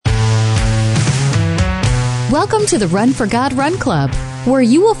Welcome to the Run for God Run Club, where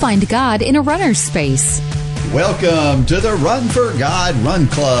you will find God in a runner's space. Welcome to the Run for God Run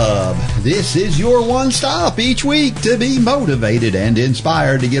Club. This is your one stop each week to be motivated and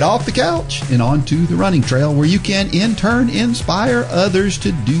inspired to get off the couch and onto the running trail, where you can in turn inspire others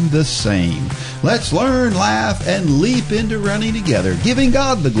to do the same. Let's learn, laugh, and leap into running together, giving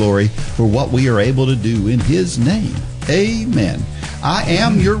God the glory for what we are able to do in His name. Amen. I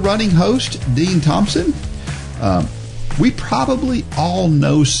am your running host, Dean Thompson. We probably all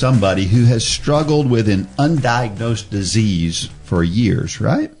know somebody who has struggled with an undiagnosed disease for years,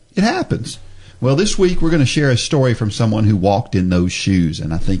 right? It happens. Well, this week we're going to share a story from someone who walked in those shoes,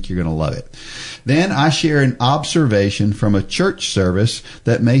 and I think you're going to love it. Then I share an observation from a church service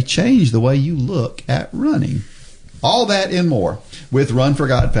that may change the way you look at running. All that and more with Run for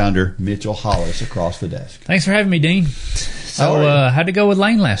God founder Mitchell Hollis across the desk. Thanks for having me, Dean. So, how'd it go with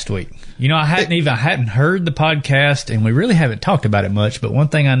Lane last week? You know, I hadn't heard the podcast, and we really haven't talked about it much. But one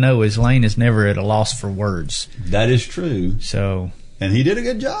thing I know is Lane is never at a loss for words. That is true. So, and he did a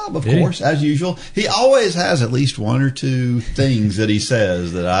good job, of course, as usual. He always has at least one or two things that he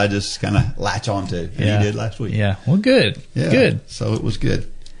says that I just kind of latch onto. And he did last week. Yeah. Well, good. Yeah. Good. So it was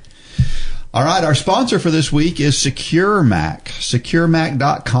good. All right, our sponsor for this week is SecureMac.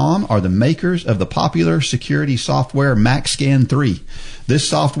 SecureMac.com are the makers of the popular security software MacScan 3. This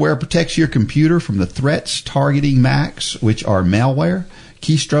software protects your computer from the threats targeting Macs, which are malware,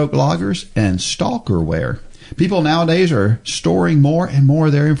 keystroke loggers, and stalkerware. People nowadays are storing more and more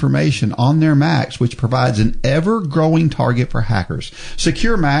of their information on their Macs, which provides an ever-growing target for hackers.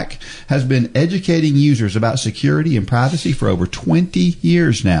 SecureMac has been educating users about security and privacy for over 20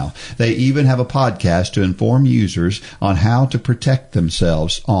 years now. They even have a podcast to inform users on how to protect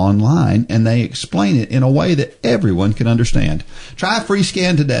themselves online, and they explain it in a way that everyone can understand. Try a free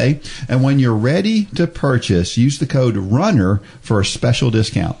scan today, and when you're ready to purchase, use the code RUNNER for a special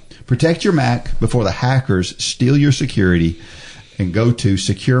discount. Protect your Mac before the hackers steal your security, and go to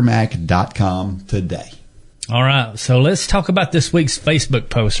SecureMac.com today. All right, so let's talk about this week's Facebook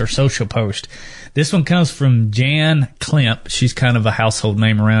post or social post. This one comes from Jan Klemp. She's kind of a household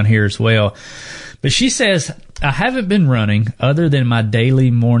name around here as well. But she says, I haven't been running other than my daily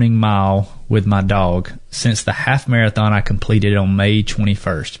morning mile with my dog since the half marathon I completed on May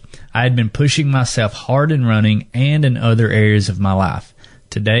 21st. I had been pushing myself hard in running and in other areas of my life.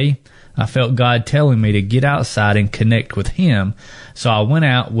 Today, I felt God telling me to get outside and connect with Him, so I went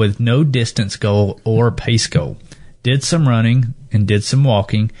out with no distance goal or pace goal, did some running and did some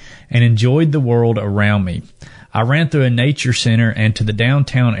walking, and enjoyed the world around me. I ran through a nature center and to the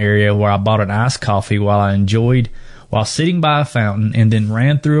downtown area where I bought an iced coffee while sitting by a fountain, and then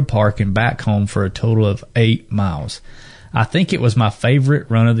ran through a park and back home for a total of 8 miles. I think it was my favorite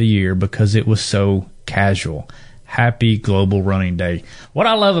run of the year because it was so casual. Happy Global Running Day. What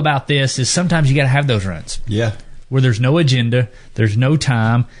I love about this is sometimes you got to have those runs. Yeah. Where there's no agenda, there's no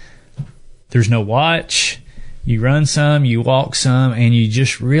time, there's no watch. You run some, you walk some, and you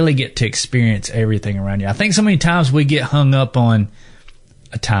just really get to experience everything around you. I think so many times we get hung up on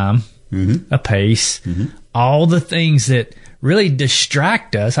a time, a pace, all the things that really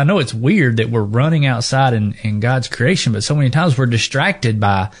distract us. I know it's weird that we're running outside in God's creation, but so many times we're distracted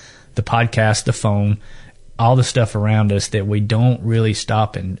by the podcast, the phone, all the stuff around us that we don't really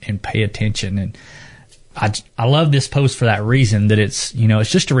stop and pay attention. And I love this post for that reason, that it's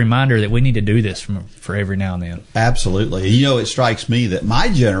just a reminder that we need to do this for every now and then. Absolutely. It strikes me that my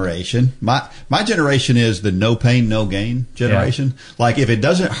generation is the no pain, no gain generation. Yeah. Like, if it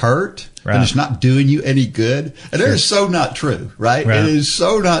doesn't hurt, then it's not doing you any good. And that is so not true, right? It is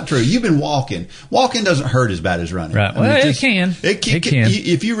so not true. You've been walking. Walking doesn't hurt as bad as running. Right. Well, it can. It can.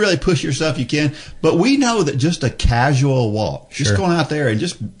 If you really push yourself, you can. But we know that just a casual walk, just going out there and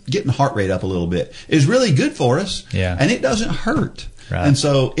just getting the heart rate up a little bit, is really good for us. Yeah. And it doesn't hurt. Right. And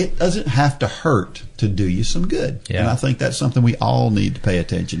so it doesn't have to hurt to do you some good. Yeah. And I think that's something we all need to pay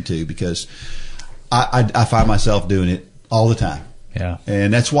attention to, because I find myself doing it all the time. Yeah.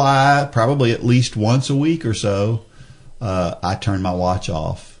 And that's why probably at least once a week or so, I turn my watch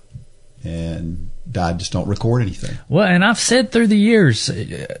off and I just don't record anything. Well, and I've said through the years,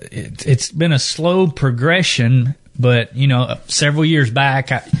 it's been a slow progression, but, several years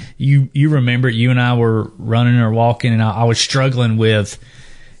back, you remember you and I were running or walking, and I was struggling with,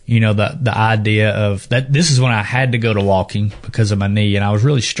 the idea of that. This is when I had to go to walking because of my knee, and I was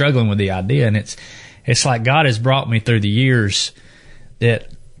really struggling with the idea. And it's like God has brought me through the years that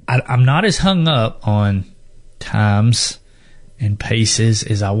I'm not as hung up on times and paces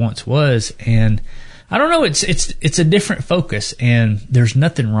as I once was. And I don't know. It's a different focus, and there's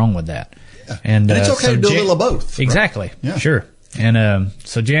nothing wrong with that. Yeah. And it's okay to do a little of both. Exactly. Right? Yeah. Sure. And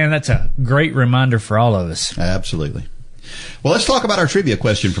so, Jan, that's a great reminder for all of us. Absolutely. Well, let's talk about our trivia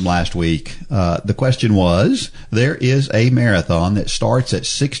question from last week. The question was, there is a marathon that starts at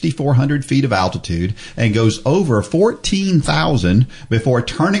 6,400 feet of altitude and goes over 14,000 before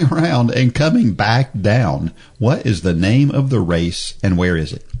turning around and coming back down. What is the name of the race and where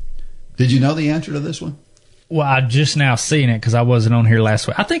is it? Did you know the answer to this one? Well, I just now seen it because I wasn't on here last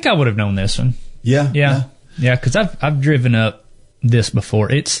week. I think I would have known this one. Yeah. Because I've driven up this before.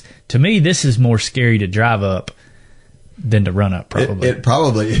 To me, this is more scary to drive up than to run up, probably. It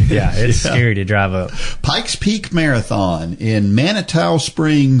probably is. Yeah, it's scary to drive up. Pikes Peak Marathon in Manitou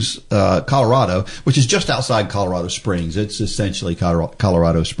Springs, Colorado, which is just outside Colorado Springs. It's essentially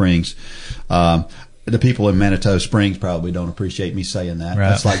Colorado Springs. The people in Manitou Springs probably don't appreciate me saying that. Right.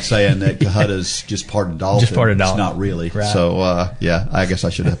 That's like saying that Cahuta's just part of Dalton. Just part of Dalton. It's not really. Right. So, I guess I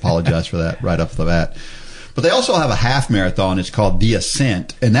should apologize for that right off the bat. But they also have a half marathon. It's called The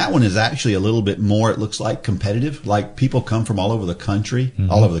Ascent. And that one is actually a little bit more, it looks like, competitive. Like people come from all over the country,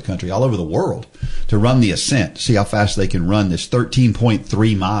 all over the world to run The Ascent, see how fast they can run this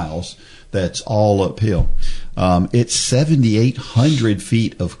 13.3 miles that's all uphill. It's 7,800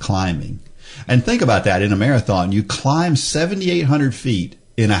 feet of climbing. And think about that in a marathon. You climb 7,800 feet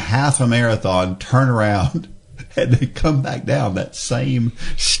in a half a marathon, turn around, and then come back down that same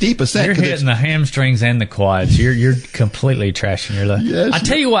steep ascent. You're hitting the hamstrings and the quads. You're completely trashing your life. Yes, I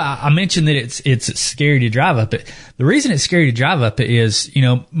tell you why I mentioned that it's scary to drive up it. The reason it's scary to drive up it is,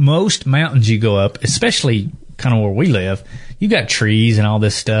 most mountains you go up, especially kind of where we live, you got trees and all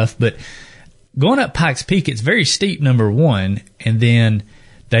this stuff. But going up Pikes Peak, it's very steep, number one, and then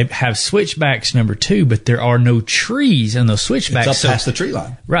they have switchbacks, number two, but there are no trees in those switchbacks. It's up past the tree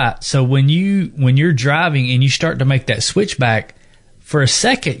line. Right. So when you're driving and you start to make that switchback, for a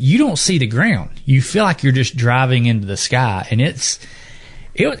second, you don't see the ground. You feel like you're just driving into the sky, and it's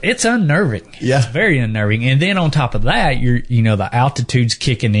unnerving. Yeah. It's very unnerving. And then on top of that, the altitude's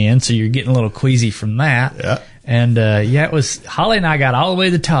kicking in, so you're getting a little queasy from that. Yeah. And it was Holly and I got all the way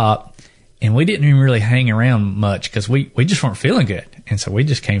to the top, and we didn't even really hang around much because we just weren't feeling good. And so we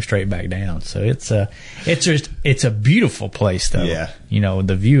just came straight back down. So it's a beautiful place though. Yeah.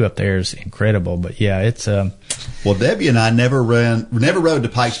 The view up there is incredible, but it's Well, Debbie and I never rode to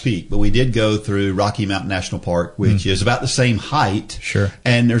Pikes Peak, but we did go through Rocky Mountain National Park, which is about the same height. Sure.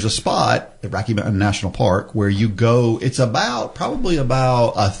 And there's a spot at Rocky Mountain National Park where you go, it's probably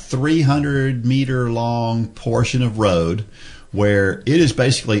about a 300 meter long portion of road where it is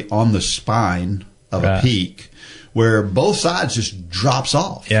basically on the spine of a peak where both sides just drops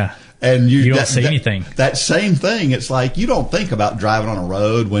off. Yeah. And you don't see anything. That same thing, it's like you don't think about driving on a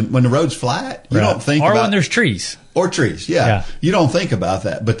road when the road's flat. You don't think or about, when there's trees. Or trees, yeah. You don't think about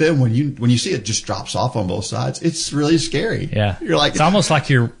that. But then when you see it just drops off on both sides, it's really scary. Yeah. You're like, it's almost like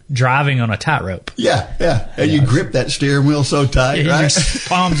you're driving on a tightrope. Yeah. And you grip that steering wheel so tight, right? Your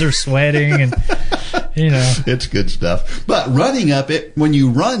palms are sweating and It's good stuff. But running up it, when you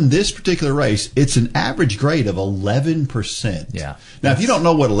run this particular race, it's an average grade of 11%. Yeah. Now, if you don't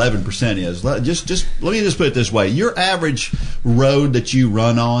know what 11% is, let me just put it this way. Your average road that you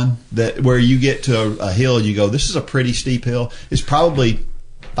run on, where you get to a hill and you go, this is a pretty steep hill, is probably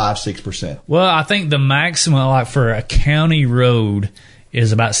 5-6%. Well, I think the maximum, like for a county road,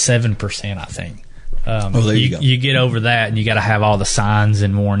 is about 7%, I think. There you go. You get over that, and you got to have all the signs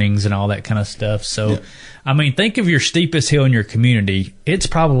and warnings and all that kind of stuff. So, I mean, think of your steepest hill in your community. It's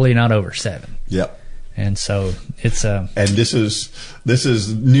probably not over 7. Yep. And so it's and this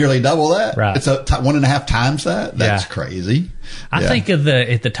is nearly double that. Right. It's 1.5 times that. That's crazy. I think of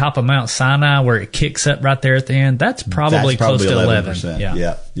at the top of Mount Sinai where it kicks up right there at the end. That's probably close to 11%.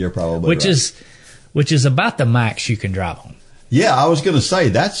 Yeah, you're probably right. Which is about the max you can drive on. Yeah, I was going to say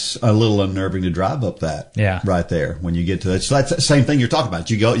that's a little unnerving to drive up that. Yeah. Right there when you get to that. So that's the same thing you're talking about.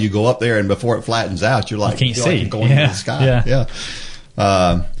 You go up there and before it flattens out, you're like, you can't see. Like you're going into the sky.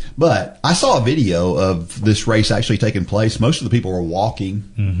 Yeah. But I saw a video of this race actually taking place. Most of the people were walking,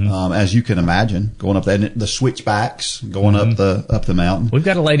 as you can imagine, going up that the switchbacks, going up the mountain. We've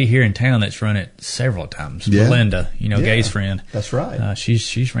got a lady here in town that's run it several times. Melinda, Gay's friend. That's right.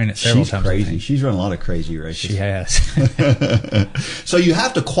 She's ran it several times. She's crazy. She's run a lot of crazy races. She has. So you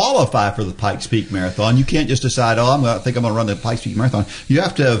have to qualify for the Pikes Peak Marathon. You can't just decide, I'm going to run the Pikes Peak Marathon. You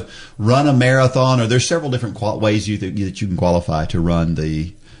have to run a marathon, or there's several different ways that you can qualify to run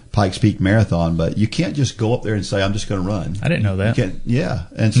the Pikes Peak Marathon, but you can't just go up there and say, I'm just going to run. I didn't know that. You can't, yeah.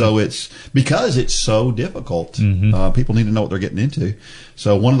 And so it's because it's so difficult. People need to know what they're getting into.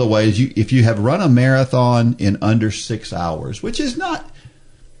 So one of the ways if you have run a marathon in under 6 hours, which is not,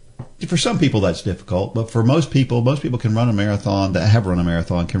 for some people that's difficult, but for most people can run a marathon that have run a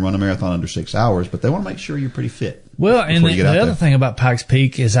marathon can run a marathon under 6 hours, but they want to make sure you're pretty fit. Well, and the other thing about Pikes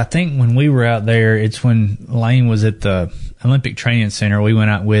Peak is I think when we were out there, it's when Lane was at the Olympic Training Center. We went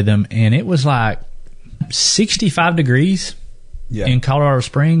out with him, and it was like 65 degrees in Colorado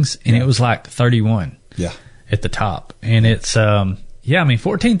Springs, and it was like 31 at the top. And it's,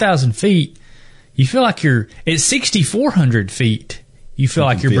 14,000 feet, you feel like you're at 6,400 feet. You feel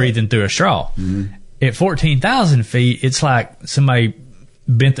like you're breathing through a straw. At 14,000 feet, it's like somebody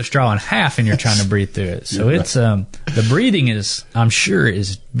bent the straw in half and you're trying to breathe through it. So it's the breathing is, I'm sure,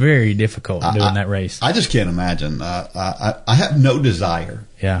 is very difficult doing that race. I just can't imagine. I have no desire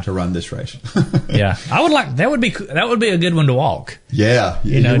to run this race. I would like that would be a good one to walk. You're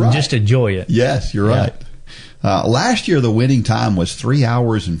right. Just enjoy it. Yes, you're right. Last year the winning time was 3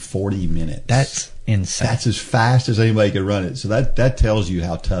 hours and 40 minutes. That's insane. That's as fast as anybody could run it. So that tells you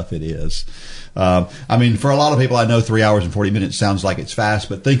how tough it is. For a lot of people, I know 3 hours and 40 minutes sounds like it's fast,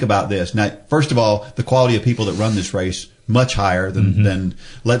 but think about this. Now, first of all, the quality of people that run this race much higher than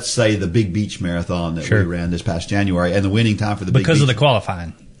let's say the Big Beach Marathon that we ran this past January, and the winning time for the Big Beach, because of the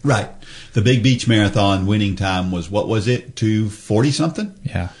qualifying. Right. The Big Beach Marathon winning time was, what was it, 2:40 something?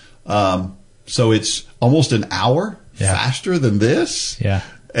 Yeah. So it's almost an hour faster than this. Yeah.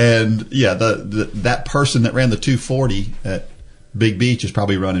 And that person that ran the 2:40 at Big Beach is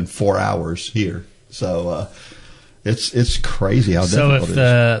probably running 4 hours here. So it's crazy how difficult it is.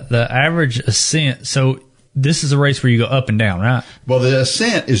 So if the average ascent, so this is a race where you go up and down, right? Well, the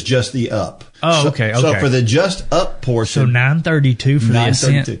ascent is just the up. Oh, okay. So for the just up portion, so 932 for the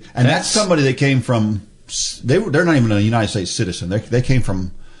ascent, and that's somebody that came from. They're not even a United States citizen. They came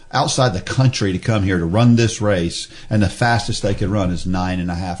from outside the country to come here to run this race, and the fastest they could run is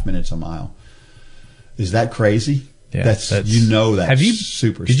 9.5 minutes a mile. Is that crazy? Yeah, that's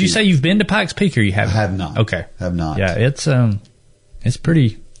super. Did you say you've been to Pikes Peak, or you haven't? I have not. Okay, have not. Yeah, it's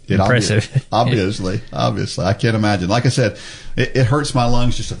pretty impressive. Obviously, I can't imagine. Like I said, it hurts my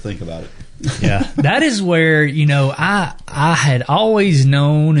lungs just to think about it. Yeah, that is where I had always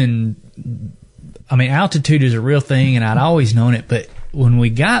known, and altitude is a real thing, and I'd always known it, but when we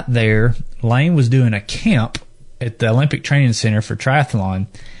got there, Lane was doing a camp at the Olympic Training Center for triathlon.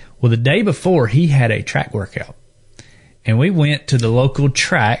 Well, the day before, he had a track workout. And we went to the local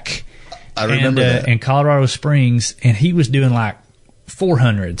track in Colorado Springs, and he was doing like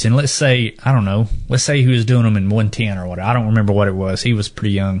 400s. And let's say he was doing them in 110 or whatever. I don't remember what it was. He was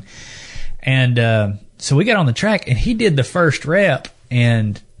pretty young. And so we got on the track, and he did the first rep,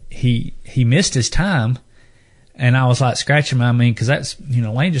 and he missed his time. And I was like scratching my because that's,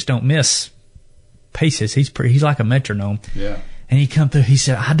 Lane just don't miss paces. He's like a metronome. Yeah. And he come through, he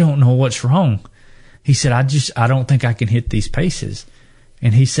said, I don't know what's wrong. He said, I don't think I can hit these paces.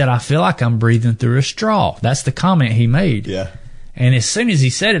 And he said, I feel like I'm breathing through a straw. That's the comment he made. Yeah. And as soon as he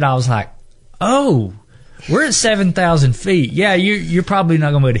said it, I was like, oh, we're at 7,000 feet. Yeah, you're probably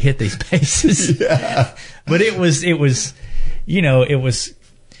not going to be able to hit these paces. Yeah. But it was,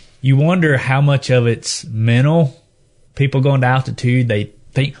 you wonder how much of it's mental. People going to altitude, they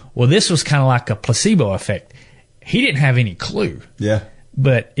think, well, this was kind of like a placebo effect. He didn't have any clue. Yeah.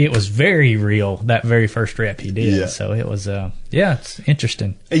 But it was very real, that very first rep he did. Yeah. So it was, it's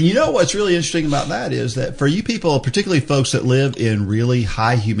interesting. And you know what's really interesting about that is that for you people, particularly folks that live in really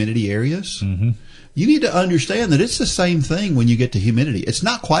high humidity areas, you need to understand that it's the same thing when you get to humidity. It's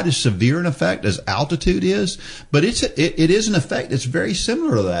not quite as severe an effect as altitude is, but it is an effect that's very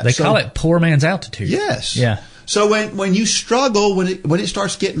similar to that. They call it poor man's altitude. Yes. Yeah. So when you struggle, when it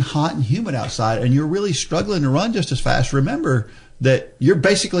starts getting hot and humid outside and you're really struggling to run just as fast, remember that you're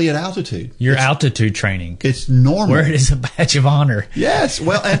basically at altitude. You're altitude training. It's normal. Where it is a badge of honor. Yes.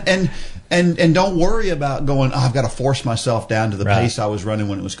 Well, and don't worry about going, I've got to force myself down to the pace I was running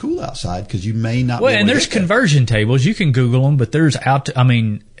when it was cool outside, because you may not be able to there's conversion tables. You can Google them, but there's heat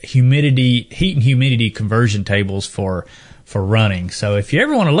and humidity conversion tables for running. So if you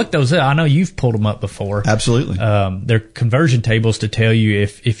ever want to look those up, I know you've pulled them up before. Absolutely. They're conversion tables to tell you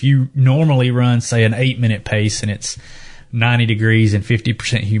if you normally run, say, an 8-minute pace and it's 90 degrees and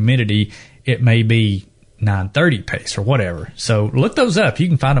 50% humidity, it may be 9:30 pace or whatever. So look those up. You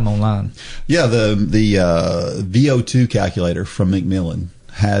can find them online. Yeah, the VO2 calculator from McMillan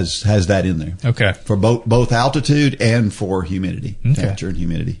has that in there. Okay. For both altitude and for humidity, temperature and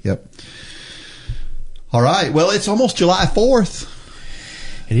humidity. Yep. All right. Well, it's almost July 4th.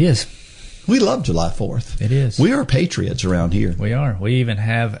 It is. We love July 4th. It is. We are patriots around here. We are. We even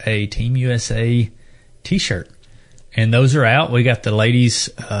have a Team USA T-shirt. And those are out. We got the ladies'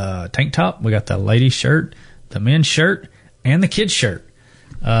 tank top. We got the ladies' shirt, the men's shirt, and the kids' shirt.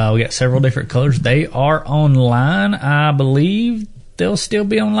 We got several different colors. They are online. I believe they'll still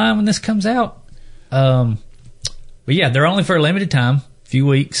be online when this comes out. But yeah, they're only for a limited time, a few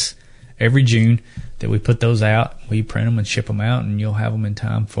weeks, every June that we put those out. We print them and ship them out, and you'll have them in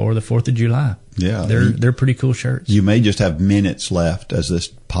time for the 4th of July. Yeah. They're pretty cool shirts. You may just have minutes left as this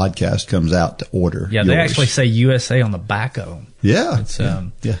podcast comes out to order. Yeah, they actually say USA on the back of them. Yeah. It's,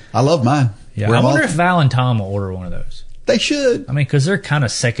 yeah. I love mine. Yeah, I wonder if Val and Tom will order one of those. They should. I mean, because they're kind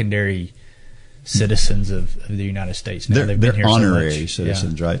of secondary citizens of the United States now. They've been here honorary so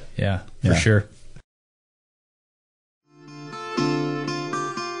citizens, right? Yeah, for sure.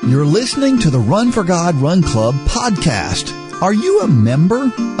 You're listening to the Run for God Run Club podcast. Are you a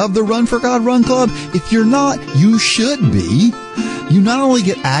member of the Run for God Run Club? If you're not, you should be. You not only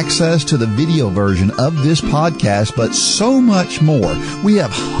get access to the video version of this podcast, but so much more. We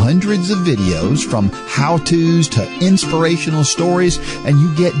have hundreds of videos, from how-tos to inspirational stories, and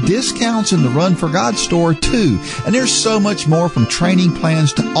you get discounts in the Run for God store too. And there's so much more, from training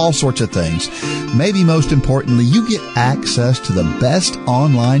plans to all sorts of things. Maybe most importantly, you get access to the best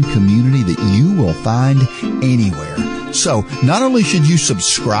online community that you will find anywhere. So, not only should you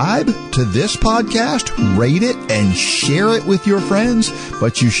subscribe to this podcast, rate it, and share it with your friends,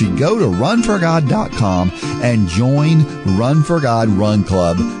 but you should go to runforgod.com and join Run for God Run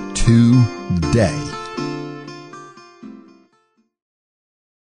Club today.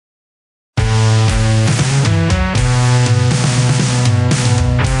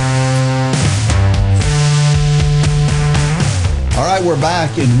 We're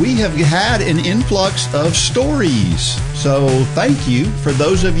back, and we have had an influx of stories. So thank you for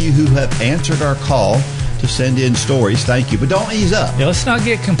those of you who have answered our call to send in stories. Thank you. But don't ease up. Yeah, let's not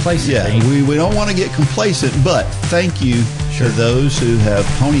get complacent. Yeah, we don't want to get complacent, but thank you to those who have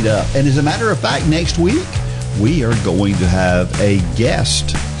ponied up. And as a matter of fact, next week, we are going to have a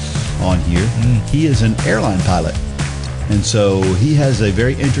guest on here. He is an airline pilot. And so he has a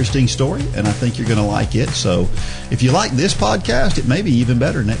very interesting story, and I think you're going to like it. So if you like this podcast, it may be even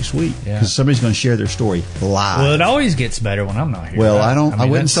better next week, because somebody's going to share their story live. Well, it always gets better when I'm not here. Well, right? I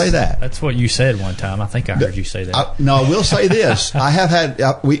wouldn't say that. That's what you said one time. I think I heard you say that. No, I will say this. I have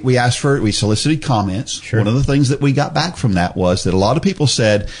had, we solicited comments. Sure. One of the things that we got back from that was that a lot of people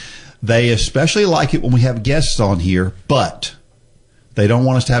said they especially like it when we have guests on here, but they don't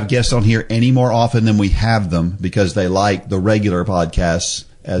want us to have guests on here any more often than we have them, because they like the regular podcasts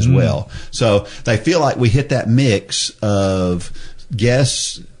as well. So they feel like we hit that mix of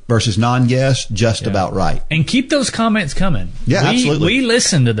guests versus non-guests just about right. And keep those comments coming. Yeah, absolutely. We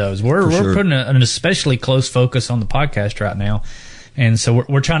listen to those. We're putting an especially close focus on the podcast right now. And so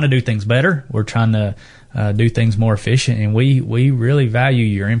we're trying to do things better. We're trying to do things more efficient. And we really value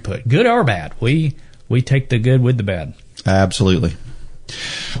your input, good or bad. We take the good with the bad. Absolutely.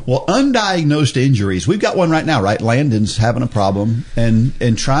 Well, undiagnosed injuries. We've got one right now, right? Landon's having a problem,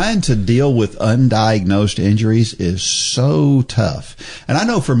 and trying to deal with undiagnosed injuries is so tough. And I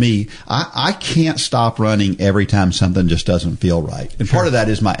know for me, I can't stop running every time something just doesn't feel right. And part of that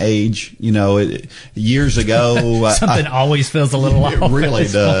is my age. You know, years ago, something always feels a little off. It really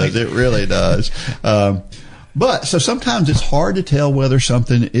does. It really does. But so sometimes it's hard to tell whether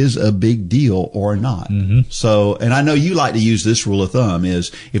something is a big deal or not. So, and I know you like to use this rule of thumb,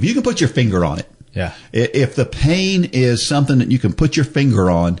 is if you can put your finger on it. Yeah. If the pain is something that you can put your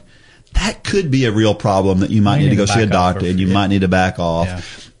finger on, that could be a real problem that you might need to go see a doctor, and you might need to back off. Yeah.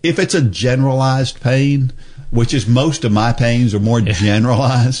 If it's a generalized pain, which is most of my pains are more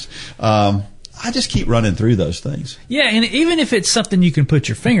generalized, I just keep running through those things. Yeah, and even if it's something you can put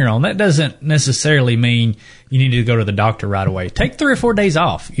your finger on, that doesn't necessarily mean you need to go to the doctor right away. Take 3 or 4 days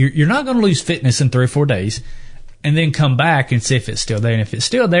off. You're not going to lose fitness in 3 or 4 days, and then come back and see if it's still there. And if it's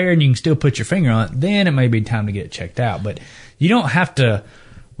still there and you can still put your finger on it, then it may be time to get it checked out. But you don't have to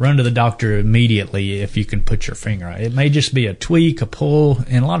run to the doctor immediately if you can put your finger on it. It may just be a tweak, a pull,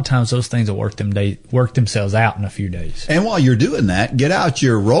 and a lot of times those things will work themselves out in a few days. And while you're doing that, get out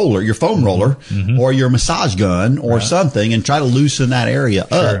your roller, your foam roller, or your massage gun or something, and try to loosen that area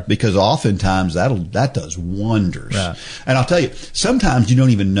up, because oftentimes that does wonders. Right. And I'll tell you, sometimes you don't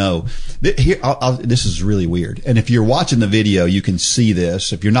even know. Here, this is really weird. And if you're watching the video, you can see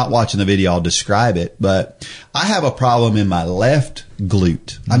this. If you're not watching the video, I'll describe it. But I have a problem in my left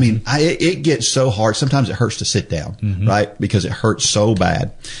glute. I mean, it gets so hard. Sometimes it hurts to sit down, right? Because it hurts so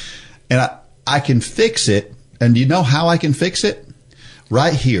bad. And I can fix it. And do you know how I can fix it?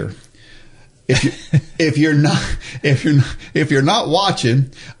 right here. If you're not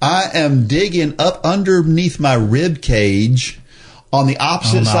watching, I am digging up underneath my rib cage on the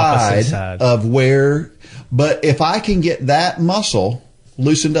opposite side of where. But if I can get that muscle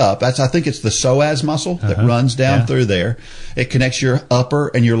loosened up, I think it's the psoas muscle that runs down through there. It connects your upper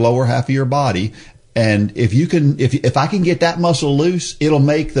and your lower half of your body. And if I can get that muscle loose, it'll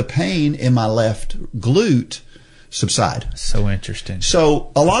make the pain in my left glute subside. So interesting.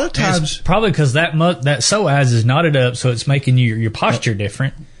 So a lot of times, probably because that psoas is knotted up, so it's making your posture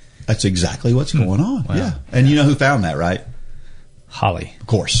different. That's exactly what's going on. Wow. Yeah. And you know who found that, right? Holly. Of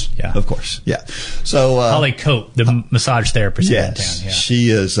course. Yeah. Of course. Yeah. So Holly Cope, the massage therapist in town. Yeah. She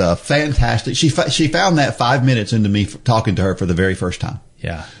is fantastic. She found that 5 minutes into me talking to her for the very first time.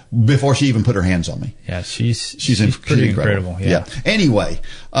 Yeah. Before she even put her hands on me. Yeah, she's pretty incredible. Yeah. Anyway,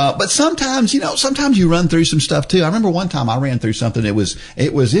 but sometimes you run through some stuff too. I remember one time I ran through something. It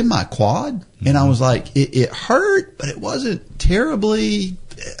was in my quad, and I was like, it hurt, but it wasn't terribly.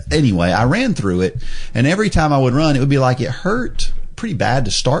 Anyway, I ran through it, and every time I would run, it would be like it hurt pretty bad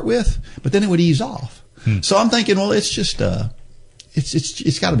to start with, but then it would ease off. So I'm thinking, well, it's just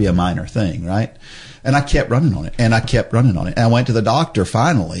it's got to be a minor thing, right? And I kept running on it, and And I went to the doctor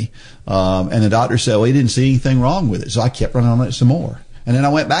finally, and the doctor said, well, he didn't see anything wrong with it. So I kept running on it some more. And then I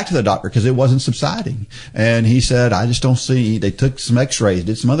went back to the doctor because it wasn't subsiding. And he said, I just don't see, they took some x-rays,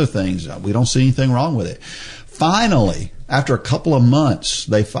 did some other things. We don't see anything wrong with it. Finally, after a couple of months,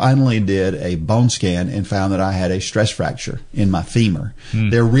 they finally did a bone scan and found that I had a stress fracture in my femur.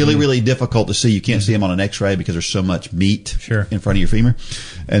 They're really, really difficult to see. You can't see them on an x-ray because there's so much meat in front of your femur.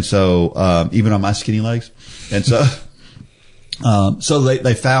 And so, even on my skinny legs. And so, so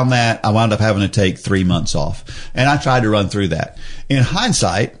they found that. I wound up having to take 3 months off. And I tried to run through that. In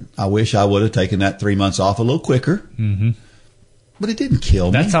hindsight, I wish I would have taken that 3 months off a little quicker. But it didn't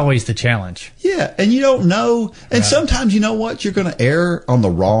kill me. That's always the challenge. Yeah, and you don't know. And sometimes, you know what? You're going to err on the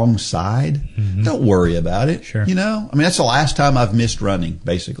wrong side. Don't worry about it. Sure. You know? I mean, that's the last time I've missed running,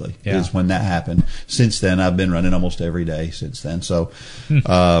 basically, is when that happened. Since then, I've been running almost every day since then. So,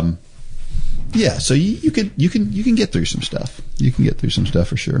 yeah, so you can get through some stuff. You can get through some stuff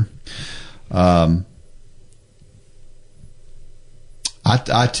for sure. I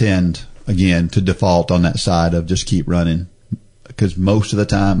tend, again, to default on that side of just keep running. Because most of the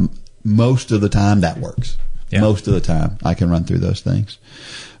time that works. Yeah. Most of the time I can run through those things.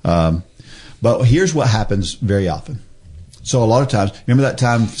 But here's what happens very often. So a lot of times, remember that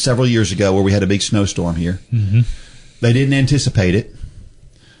time several years ago where we had a big snowstorm here? They didn't anticipate it.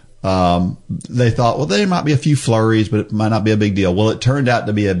 They thought, well, there might be a few flurries, but it might not be a big deal. Well, it turned out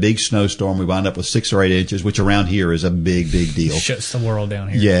to be a big snowstorm. We wound up with 6 or 8 inches, which around here is a big, big deal. Shuts the world down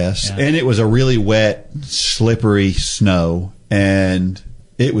here. Yes. Yeah. And it was a really wet, slippery snow, and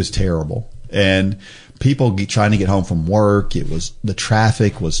it was terrible. And people trying to get home from work, the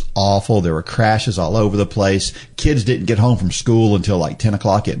traffic was awful. There were crashes all over the place. Kids didn't get home from school until like 10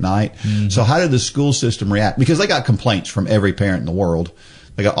 o'clock at night. So how did the school system react? Because they got complaints from every parent in the world.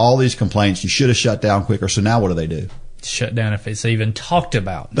 They got all these complaints. You should have shut down quicker. So now what do? Shut down if it's even talked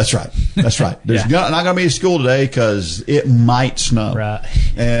about. That's right. That's right. There's not going to be a school today because it might snow. Right.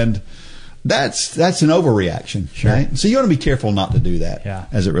 And that's an overreaction, right? So you want to be careful not to do that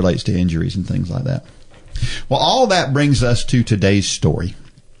as it relates to injuries and things like that. Well, all that brings us to today's story.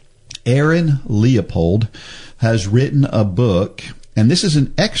 Erin Leopold has written a book, and this is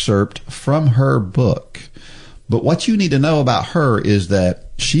an excerpt from her book. But what you need to know about her is that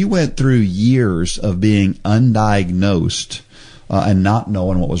she went through years of being undiagnosed and not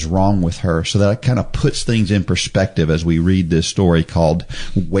knowing what was wrong with her. So that kind of puts things in perspective as we read this story called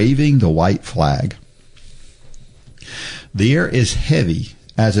Waving the White Flag. The air is heavy,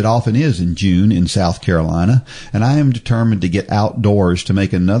 as it often is in June in South Carolina, and I am determined to get outdoors to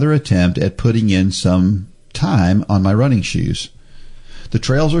make another attempt at putting in some time on my running shoes. The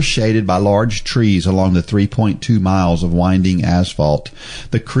trails are shaded by large trees along the 3.2 miles of winding asphalt.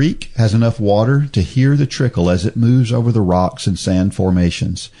 The creek has enough water to hear the trickle as it moves over the rocks and sand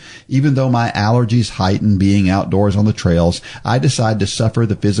formations. Even though my allergies heighten being outdoors on the trails, I decide to suffer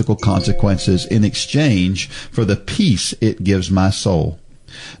the physical consequences in exchange for the peace it gives my soul.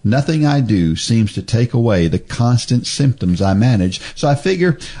 Nothing I do seems to take away the constant symptoms I manage, so I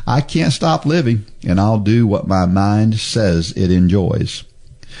figure I can't stop living, and I'll do what my mind says it enjoys.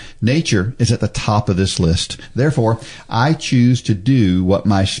 Nature is at the top of this list. Therefore, I choose to do what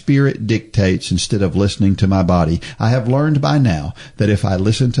my spirit dictates instead of listening to my body. I have learned by now that if I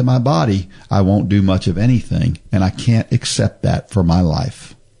listen to my body, I won't do much of anything, and I can't accept that for my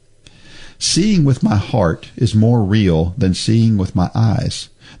life. Seeing with my heart is more real than seeing with my eyes.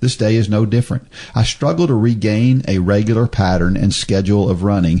 This day is no different. I struggle to regain a regular pattern and schedule of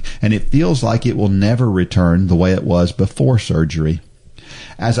running, and it feels like it will never return the way it was before surgery.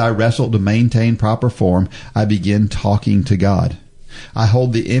 As I wrestle to maintain proper form, I begin talking to God. I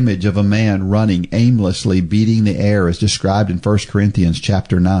hold the image of a man running aimlessly, beating the air as described in 1 Corinthians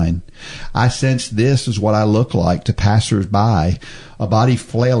chapter 9. I sense this is what I look like to passers-by, a body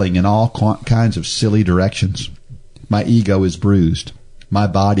flailing in all kinds of silly directions. My ego is bruised. My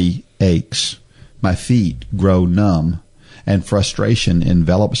body aches. My feet grow numb, and frustration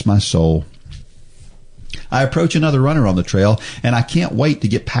envelops my soul. I approach another runner on the trail, and I can't wait to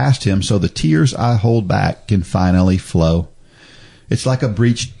get past him so the tears I hold back can finally flow. It's like a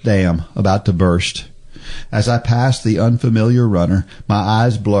breached dam about to burst. As I pass the unfamiliar runner, my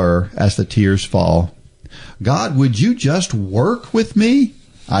eyes blur as the tears fall. God, would you just work with me?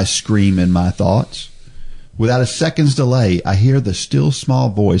 I scream in my thoughts. Without a second's delay, I hear the still small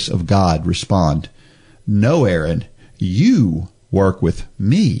voice of God respond, No, Aaron, you work with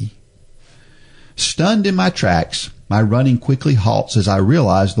me. Stunned in my tracks, my running quickly halts as I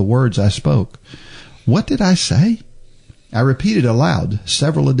realize the words I spoke. What did I say? I repeated aloud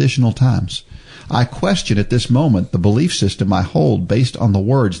several additional times. I question at this moment the belief system I hold based on the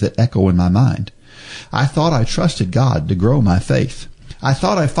words that echo in my mind. I thought I trusted God to grow my faith. I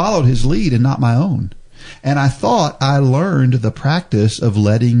thought I followed his lead and not my own. And I thought I learned the practice of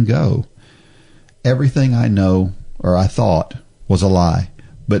letting go. Everything I know, or I thought, was a lie.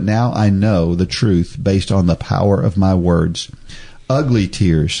 But now I know the truth based on the power of my words. Ugly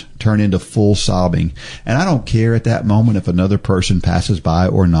tears turn into full sobbing, and I don't care at that moment if another person passes by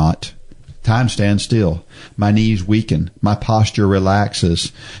or not. Time stands still. My knees weaken, my posture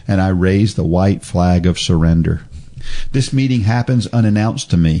relaxes, and I raise the white flag of surrender. This meeting happens unannounced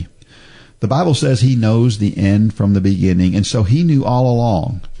to me. The Bible says he knows the end from the beginning, and so he knew all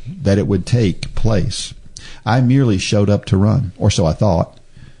along that it would take place. I merely showed up to run, or so I thought.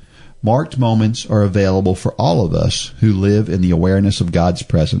 Marked moments are available for all of us who live in the awareness of God's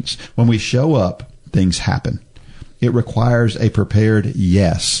presence. When we show up, things happen. It requires a prepared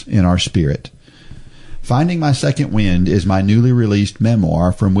yes in our spirit. Finding My Second Wind is my newly released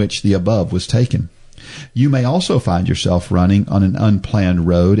memoir from which the above was taken. You may also find yourself running on an unplanned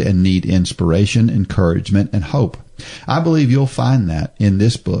road and need inspiration, encouragement, and hope. I believe you'll find that in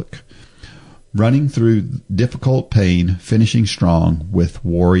this book. Running through difficult pain, finishing strong with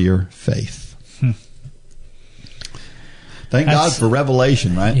warrior faith. Thank God for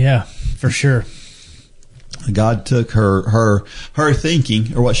revelation, right? Yeah, for sure. God took her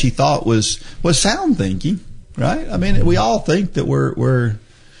thinking, or what she thought was sound thinking, right? I mean, we all think that we're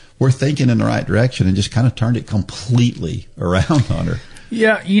thinking in the right direction, and just kind of turned it completely around on her.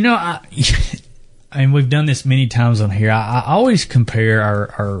 Yeah, you know, and we've done this many times on here. I always compare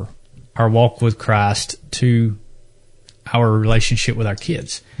our walk with Christ to our relationship with our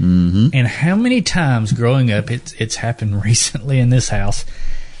kids. Mm-hmm. And how many times growing up, it's happened recently in this house,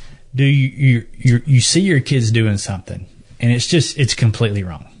 do you see your kids doing something and it's completely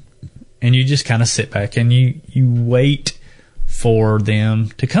wrong. And you just kind of sit back and you wait for them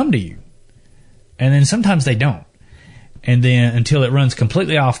to come to you. And then sometimes they don't. And then until it runs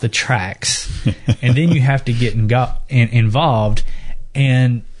completely off the tracks, and then you have to get involved,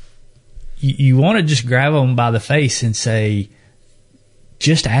 and you want to just grab them by the face and say,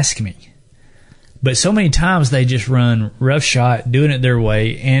 just ask me. But so many times they just run roughshod, doing it their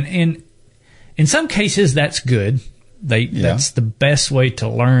way. And in some cases, that's good. That's the best way to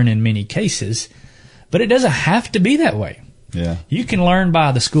learn in many cases. But it doesn't have to be that way. Yeah. You can learn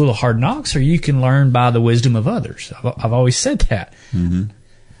by the school of hard knocks, or you can learn by the wisdom of others. I've always said that. Mm-hmm.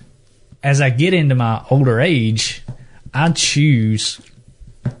 As I get into my older age, I choose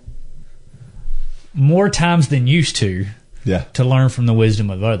more times than used to learn from the wisdom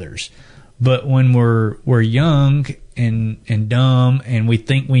of others. But when we're young and dumb and we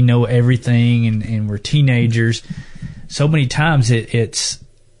think we know everything and we're teenagers, so many times it's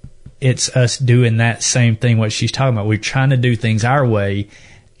us doing that same thing, what she's talking about. We're trying to do things our way,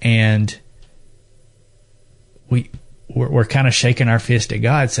 and we're kind of shaking our fist at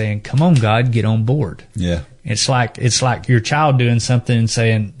God, saying, "Come on, God, get on board." Yeah. It's like your child doing something and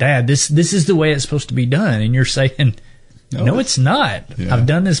saying, "Dad, this is the way it's supposed to be done," and you're saying, "No, it's not. Yeah. I've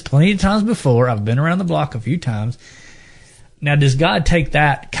done this plenty of times before. I've been around the block a few times." Now, does God take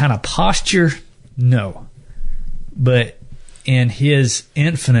that kind of posture? No, but in His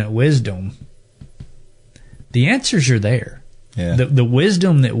infinite wisdom, the answers are there. Yeah. The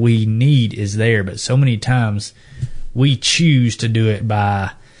wisdom that we need is there, but so many times we choose to do it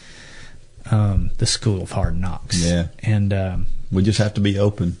by the school of hard knocks. Yeah. And we just have to be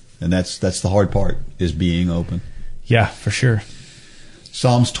open. And that's the hard part, is being open. Yeah, for sure.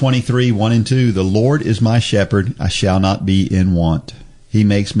 Psalms 23, 1 and 2. The Lord is my shepherd, I shall not be in want. He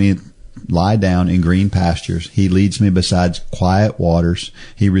makes me lie down in green pastures. He leads me beside quiet waters.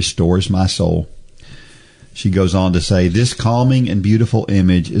 He restores my soul. She goes on to say, this calming and beautiful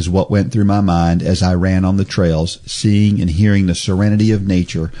image is what went through my mind as I ran on the trails, seeing and hearing the serenity of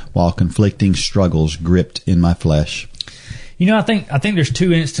nature while conflicting struggles gripped in my flesh. You know, I think there's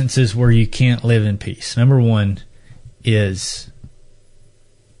two instances where you can't live in peace. Number one is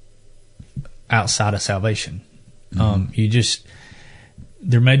outside of salvation. Mm-hmm.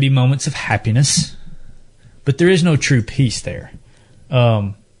 There may be moments of happiness, but there is no true peace there.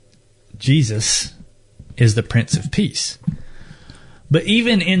 Jesus is the Prince of Peace. But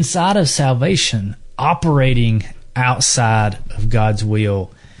even inside of salvation, operating outside of God's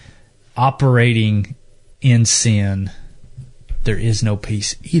will, operating in sin, there is no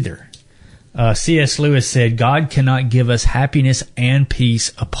peace either. C.S. Lewis said, God cannot give us happiness and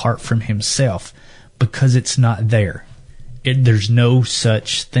peace apart from himself because it's not there. There's no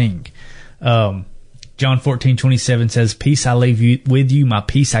such thing. John 14:27 says, peace I leave with you, my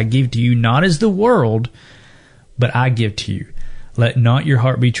peace I give to you, not as the world, but I give to you. Let not your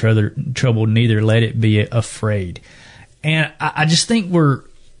heart be troubled, neither let it be afraid. And I just think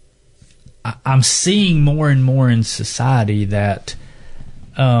I'm seeing more and more in society that,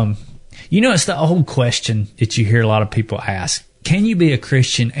 it's the old question that you hear a lot of people ask. Can you be a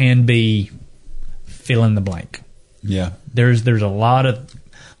Christian and be fill in the blank? Yeah. There's a lot of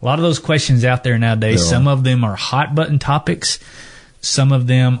those questions out there nowadays. Some of them are hot button topics. Some of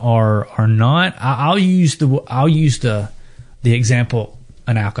them are not. I'll use the example,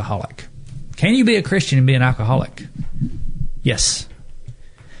 an alcoholic. Can you be a Christian and be an alcoholic? Yes.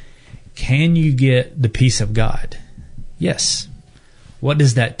 Can you get the peace of God? Yes. What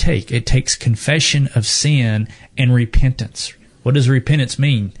does that take? It takes confession of sin and repentance. What does repentance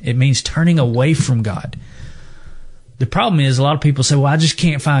mean? It means turning away from God. The problem is a lot of people say, well, I just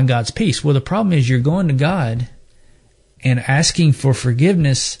can't find God's peace. Well, the problem is you're going to God and asking for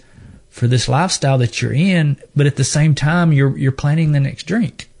forgiveness for this lifestyle that you're in, but at the same time, you're planning the next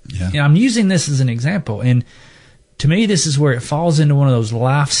drink. Yeah. I'm using this as an example. And to me, this is where it falls into one of those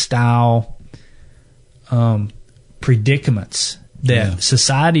lifestyle predicaments that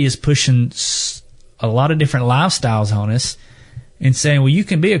society is pushing a lot of different lifestyles on us and saying, well, you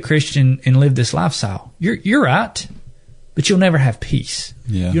can be a Christian and live this lifestyle. You're right, but you'll never have peace.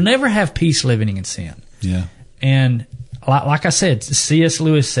 Yeah. You'll never have peace living in sin. Yeah. And like I said, C.S.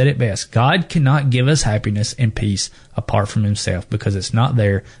 Lewis said it best. God cannot give us happiness and peace apart from himself because it's not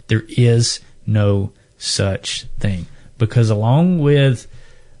there. There is no such thing. Because along with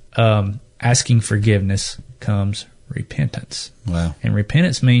asking forgiveness comes repentance. Wow. And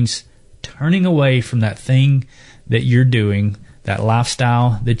repentance means turning away from that thing that you're doing, that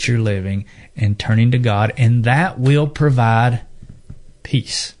lifestyle that you're living, and turning to God, and that will provide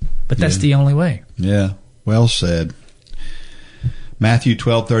peace. But that's the only way. Yeah, well said. Matthew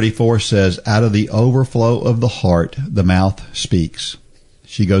 12:34 says, out of the overflow of the heart, the mouth speaks.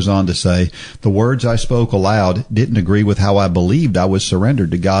 She goes on to say, the words I spoke aloud didn't agree with how I believed I was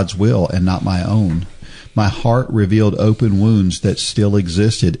surrendered to God's will and not my own. My heart revealed open wounds that still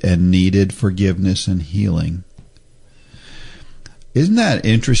existed and needed forgiveness and healing. Isn't that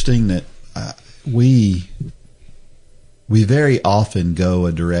interesting that we very often go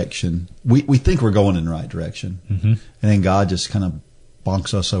a direction. We think we're going in the right direction. Mm-hmm. And then God just kind of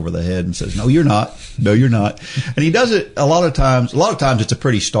bonks us over the head and says, no, you're not. No, you're not. And he does it a lot of times it's a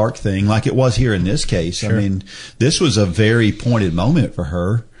pretty stark thing, like it was here in this case. Sure. I mean, this was a very pointed moment for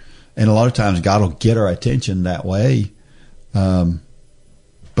her. And a lot of times God will get our attention that way. But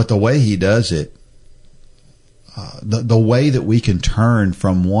the way he does it, the way that we can turn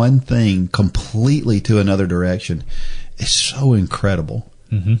from one thing completely to another direction is so incredible.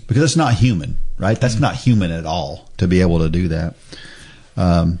 Mm-hmm. Because it's not human, right? That's not human at all to be able to do that.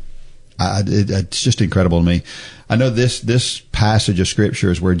 It's just incredible to me. I know this passage of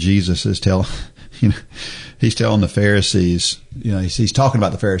scripture is where Jesus is he's telling the Pharisees, he's talking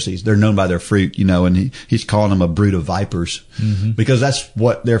about the Pharisees. They're known by their fruit, and he's calling them a brood of vipers, mm-hmm. because that's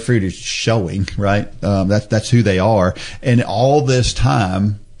what their fruit is showing, right? That's who they are. And all this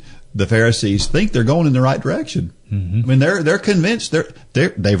time, the Pharisees think they're going in the right direction. Mm-hmm. I mean, they're convinced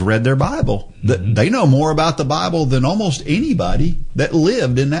they've read their Bible. Mm-hmm. They know more about the Bible than almost anybody that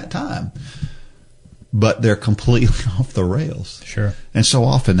lived in that time. but they're completely off the rails. Sure. And so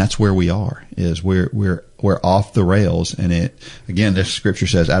often that's where we are, is we're off the rails. And it, again, this scripture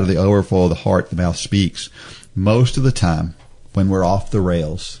says, out of the overflow of the heart, the mouth speaks. Most of the time when we're off the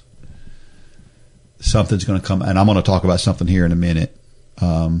rails, something's going to come. And I'm going to talk about something here in a minute,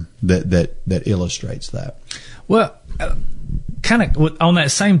 that illustrates that. Well, kind of on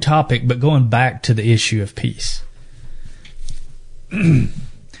that same topic, but going back to the issue of peace.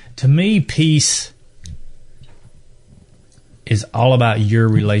 To me, peace is all about your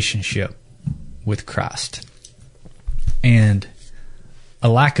relationship with Christ. And a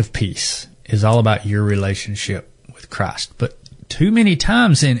lack of peace is all about your relationship with Christ. But too many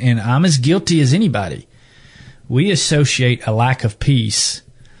times, and I'm as guilty as anybody, we associate a lack of peace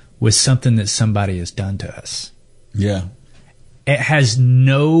with something that somebody has done to us. Yeah. It has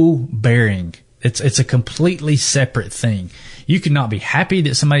no bearing. It's a completely separate thing. You could not be happy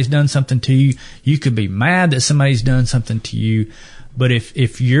that somebody's done something to you. You could be mad that somebody's done something to you. But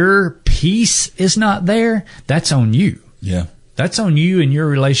if your peace is not there, that's on you. Yeah. That's on you and your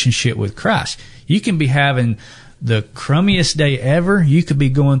relationship with Christ. You can be having the crummiest day ever. You could be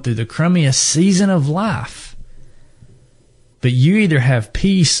going through the crummiest season of life. But you either have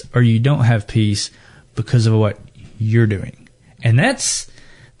peace or you don't have peace because of what you're doing. And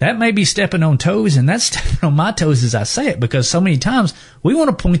that may be stepping on toes, and that's stepping on my toes as I say it, because so many times we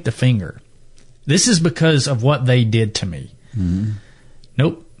want to point the finger. This is because of what they did to me. Mm-hmm.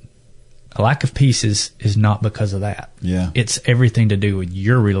 Nope. A lack of peace is not because of that. Yeah. It's everything to do with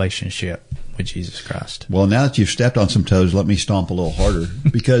your relationship with Jesus Christ. Well, now that you've stepped on some toes, let me stomp a little harder.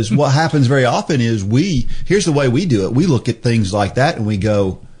 Because what happens very often is here's the way we do it. We look at things like that and we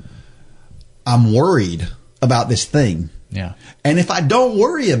go, I'm worried about this thing. Yeah. And if I don't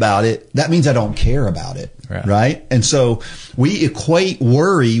worry about it, that means I don't care about it. Right? And so we equate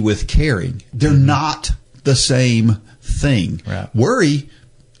worry with caring. They're not the same thing. Right. Worry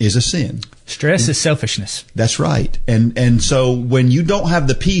is a sin. Stress is selfishness. That's right. And so when you don't have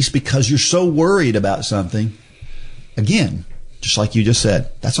the peace because you're so worried about something, again, just like you just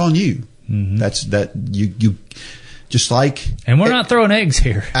said, that's on you. Mm-hmm. You just like... And we're not throwing eggs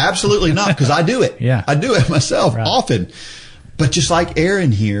here. Absolutely not, because I do it. Yeah. I do it myself often. But just like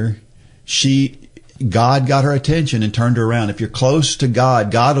Erin here, God got her attention and turned her around. If you're close to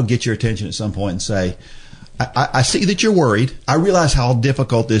God, God will get your attention at some point and say, I see that you're worried. I realize how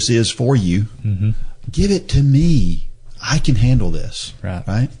difficult this is for you. Mm-hmm. Give it to me. I can handle this.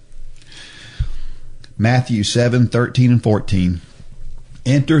 Right? Matthew 7:13 and 14.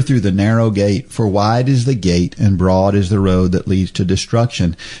 Enter through the narrow gate, for wide is the gate and broad is the road that leads to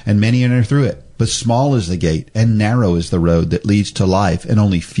destruction, and many enter through it. But small is the gate and narrow is the road that leads to life, and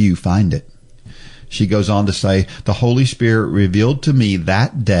only few find it. She goes on to say, the Holy Spirit revealed to me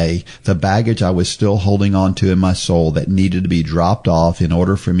that day the baggage I was still holding on to in my soul that needed to be dropped off in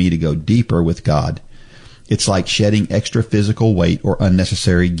order for me to go deeper with God. It's like shedding extra physical weight or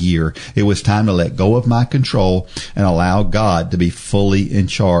unnecessary gear. It was time to let go of my control and allow God to be fully in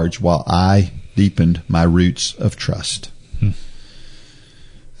charge while I deepened my roots of trust.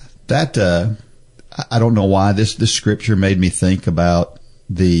 That, I don't know why this scripture made me think about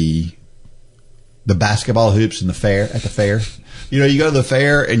the basketball hoops at the fair. You know, you go to the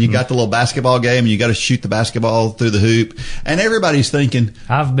fair and you got the little basketball game and you got to shoot the basketball through the hoop, and everybody's thinking,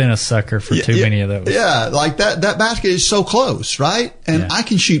 I've been a sucker for too many of those. Yeah, like that basket is so close, right? And I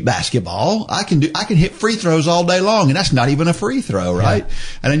can shoot basketball. I can hit free throws all day long, and that's not even a free throw, right? Yeah.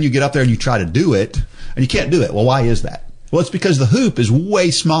 And then you get up there and you try to do it and you can't do it. Well, why is that? Well, it's because the hoop is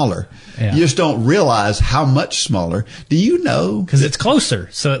way smaller. Yeah. You just don't realize how much smaller. Do you know? Because it's closer,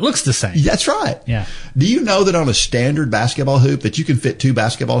 so it looks the same. That's right. Yeah. Do you know that on a standard basketball hoop that you can fit 2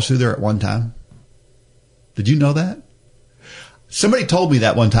 basketballs through there at one time? Did you know that? Somebody told me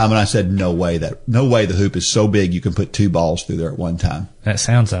that one time, and I said, no way the hoop is so big you can put 2 balls through there at one time. That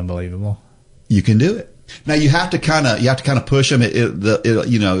sounds unbelievable. You can do it. Now you have to kind of push them.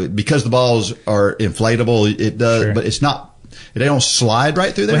 Because the balls are inflatable, it does, sure. But it's not. They don't slide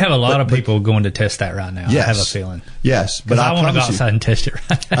right through there. We have a lot of people going to test that right now. Yes, I have a feeling. Yes, but I want to go outside and test it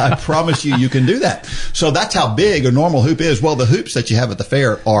right now. I promise you can do that. So that's how big a normal hoop is. Well, the hoops that you have at the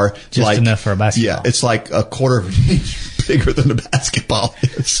fair are just enough for a basketball. Yeah, it's like a quarter of an inch bigger than the basketball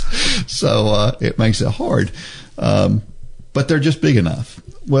is. So it makes it hard, but they're just big enough.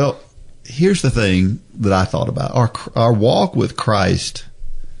 Well, here's the thing that I thought about. Our walk with Christ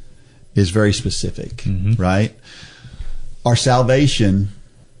is very specific, right? Our salvation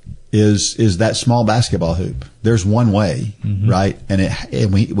is that small basketball hoop. There's one way, right?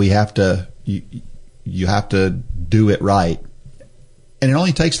 And we have to, you have to do it right. And it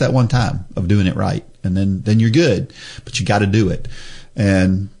only takes that one time of doing it right. and then you're good. But you got to do it,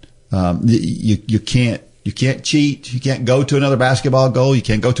 and you can't cheat. You can't go to another basketball goal. You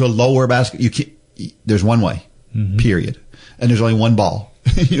can't go to a lower basket. There's one way, period, and there's only one ball.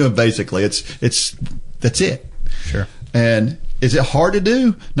 Basically, it's that's it. Sure. And is it hard to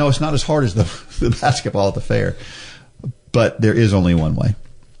do? No, it's not as hard as the basketball at the fair, but there is only one way.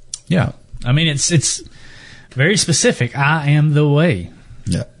 Yeah. I mean, it's very specific. I am the way,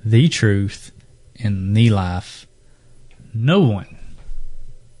 the truth, and the life. No one,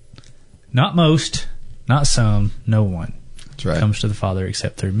 not most, not some, no one comes to the Father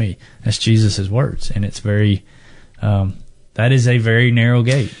except through me. That's Jesus' words. And it's very, that is a very narrow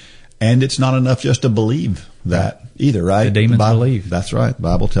gate. And it's not enough just to believe that either, right? The demons believe. That's right. The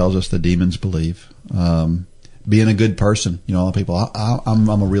Bible tells us the demons believe. Being a good person, a lot of people, I'm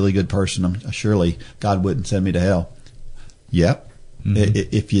a really good person. Surely God wouldn't send me to hell. Yep.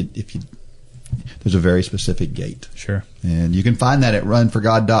 If you, there's a very specific gate. Sure. And you can find that at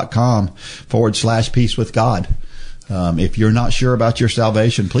runforgod.com/peace with God. If you're not sure about your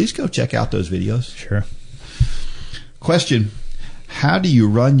salvation, please go check out those videos. Sure. Question: how do you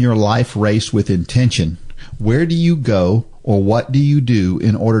run your life race with intention? Where do you go, or what do you do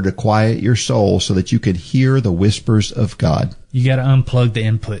in order to quiet your soul so that you can hear the whispers of God? You got to unplug the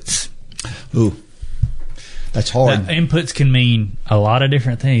inputs. Ooh, that's hard. Now, inputs can mean a lot of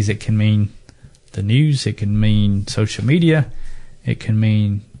different things. It can mean the news. It can mean social media. It can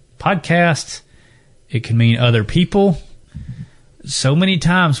mean podcasts. It can mean other people. So many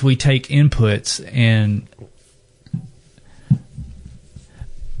times we take inputs, and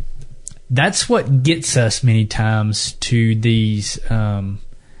that's what gets us many times to these,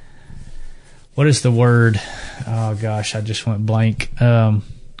 what is the word? Oh gosh, I just went blank.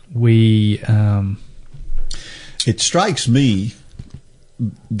 It strikes me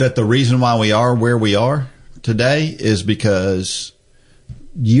that the reason why we are where we are today is because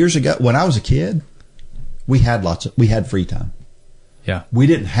years ago, when I was a kid, we had free time. Yeah. You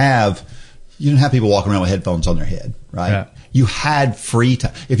didn't have people walking around with headphones on their head, right? Yeah. You had free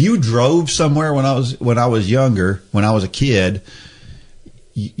time. If you drove somewhere when I was younger, when I was a kid,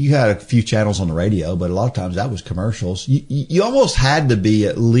 you had a few channels on the radio, but a lot of times that was commercials. You almost had to be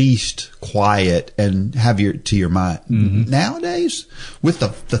at least quiet and have your mind. Nowadays, with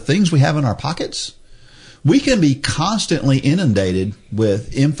the things we have in our pockets, we can be constantly inundated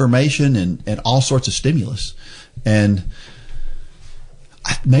with information and all sorts of stimulus. And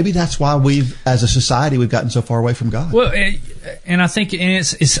maybe that's why as a society, we've gotten so far away from God. Well, and I think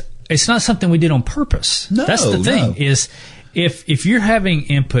it's not something we did on purpose. No, that's the thing is if you're having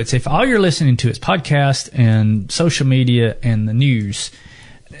inputs, if all you're listening to is podcast and social media and the news,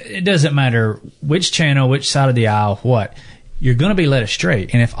 it doesn't matter which channel, which side of the aisle, what, you're going to be led astray.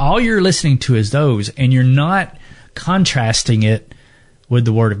 And if all you're listening to is those and you're not contrasting it with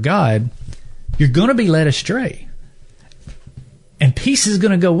the Word of God, you're going to be led astray. And peace is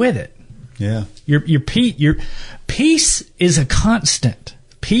going to go with it. Yeah. Your peace is a constant.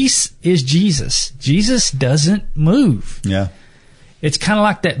 Peace is Jesus. Jesus doesn't move. Yeah. It's kind of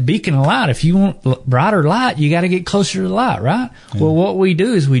like that beacon of light. If you want brighter light, you got to get closer to the light, right? Yeah. Well, what we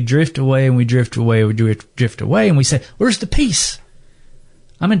do is we drift away and we drift away and we drift away and we say, where's the peace?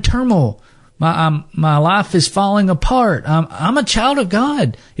 I'm in turmoil. My life is falling apart. I'm a child of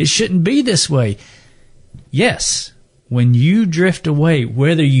God. It shouldn't be this way. Yes. When you drift away,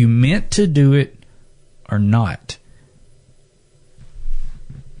 whether you meant to do it or not,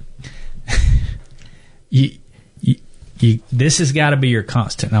 this has got to be your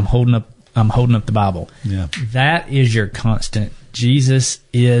constant. I'm holding up the Bible. Yeah. That is your constant. Jesus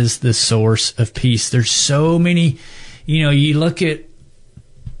is the source of peace. There's so many, you look at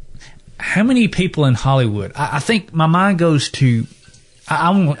how many people in Hollywood. I think my mind goes to, I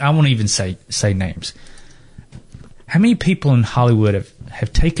won't even say names. How many people in Hollywood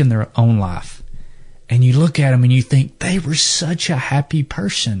have taken their own life, and you look at them and you think they were such a happy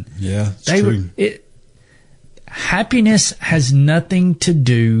person. Yeah, it's true. Happiness has nothing to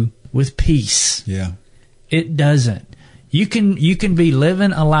do with peace. Yeah, it doesn't. You can be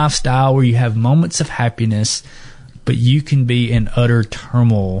living a lifestyle where you have moments of happiness, but you can be in utter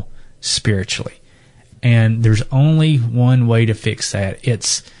turmoil spiritually. And there's only one way to fix that.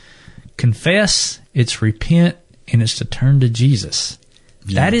 It's confess, it's repent, and it's to turn to Jesus.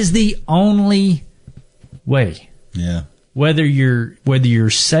 Yeah. That is the only way. Yeah. Whether you're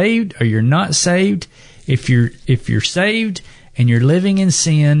saved or you're not saved, if you're saved and you're living in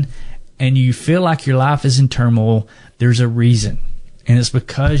sin and you feel like your life is in turmoil, there's a reason. And it's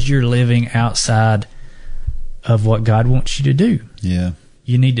because you're living outside of what God wants you to do. Yeah.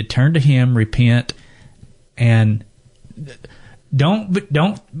 You need to turn to Him, repent, And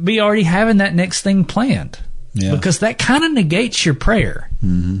don't be already having that next thing planned. Yeah. Because that kind of negates your prayer.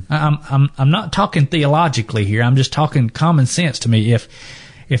 Mm-hmm. I'm not talking theologically here. I'm just talking common sense to me. If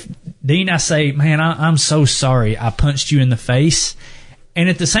Dean, I say, man, I'm so sorry I punched you in the face, and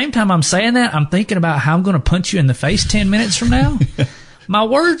at the same time I'm saying that, I'm thinking about how I'm going to punch you in the face 10 minutes from now. My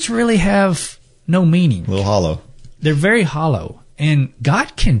words really have no meaning. A little hollow. They're very hollow, and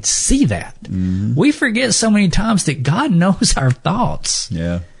God can see that. Mm-hmm. We forget so many times that God knows our thoughts.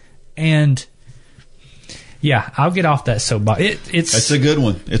 Yeah. And yeah, I'll get off that soapbox. It's a good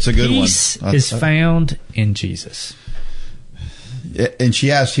one. It's a good one. Peace is found in Jesus. And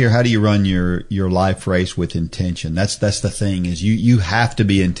she asked here, how do you run your life race with intention? That's the thing, is you have to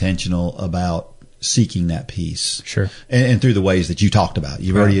be intentional about seeking that peace. Sure. And through the ways that you talked about.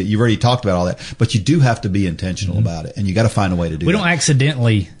 You've already talked about all that, but you do have to be intentional about it, and you got to find a way to do it. We don't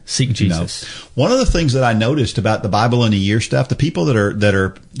accidentally seek Jesus. No. One of the things that I noticed about the Bible in a year stuff, the people that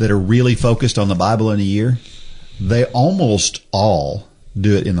are really focused on the Bible in a year, they almost all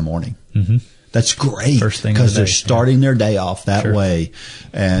do it in the morning. Mm-hmm. That's great, first thing because they're starting their day off that way,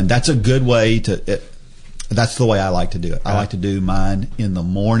 and that's a good way to. That's the way I like to do it. I like to do mine in the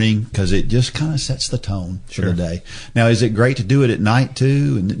morning because it just kind of sets the tone for the day. Now, is it great to do it at night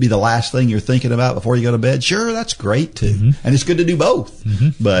too, and be the last thing you're thinking about before you go to bed? Sure, that's great too, and it's good to do both.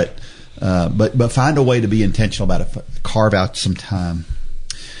 Mm-hmm. But find a way to be intentional about it. Carve out some time.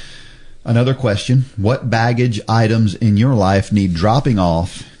 Another question: what baggage items in your life need dropping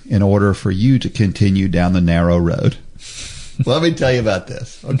off in order for you to continue down the narrow road? Let me tell you about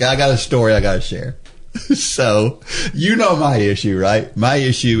this. Okay, I got a story I got to share. So, you know my issue, right? My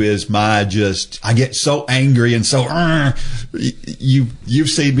issue is I get so angry and so, you've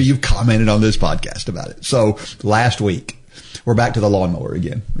seen me, you've commented on this podcast about it. So, last week, we're back to the lawnmower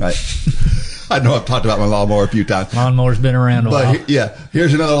again, right? I know I've talked about my lawnmower a few times. Lawnmower's been around a while. But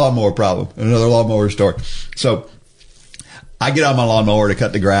here's another lawnmower problem, another lawnmower story. So, I get on my lawnmower to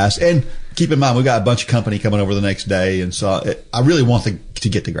cut the grass, and keep in mind, we got a bunch of company coming over the next day, and so I really want to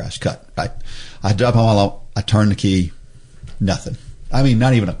get the grass cut, right? I drop on my lawn, I turn the key, nothing. I mean,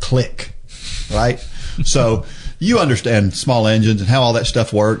 not even a click, right? So you understand small engines and how all that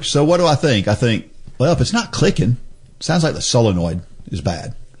stuff works. So what do I think? I think, well, if it's not clicking, it sounds like the solenoid is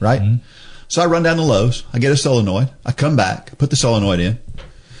bad, right? Mm-hmm. So I run down to Lowe's, I get a solenoid, I come back, put the solenoid in,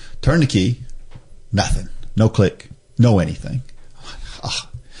 turn the key, nothing, no click, no anything.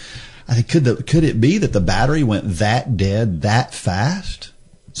 I think, could it be that the battery went that dead that fast?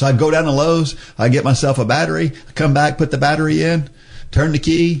 So I'd go down to Lowe's, I'd get myself a battery, come back, put the battery in, turn the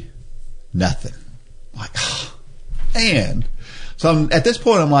key, nothing. Like, and so at this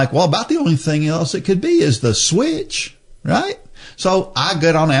point, I'm like, well, about the only thing else it could be is the switch, right? So I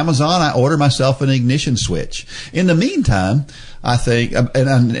get on Amazon, I order myself an ignition switch. In the meantime, I think,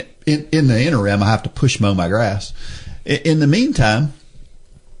 and in the interim, I have to push mow my grass. In the meantime,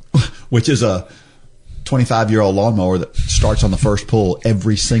 which is a 25-year-old lawnmower that starts on the first pull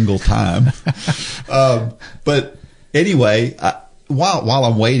every single time. But anyway, while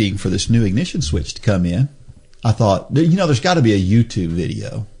I'm waiting for this new ignition switch to come in, I thought, there's got to be a YouTube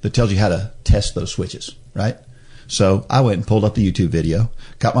video that tells you how to test those switches, right? So I went and pulled up the YouTube video,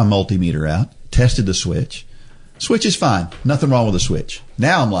 got my multimeter out, tested the switch. Switch is fine. Nothing wrong with the switch.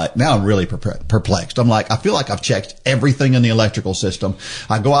 Now I'm really perplexed. I'm like, I feel like I've checked everything in the electrical system.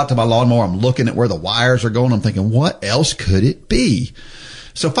 I go out to my lawnmower. I'm looking at where the wires are going. I'm thinking, what else could it be?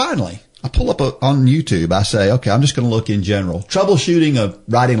 So finally, I pull up on YouTube. I say, okay, I'm just going to look in general. Troubleshooting a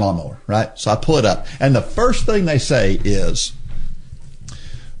riding lawnmower, right? So I pull it up. And the first thing they say is,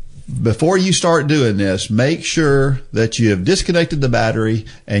 before you start doing this, make sure that you have disconnected the battery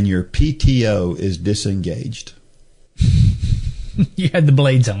and your PTO is disengaged. You had the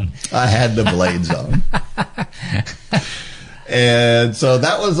blades on. I had the blades on. And so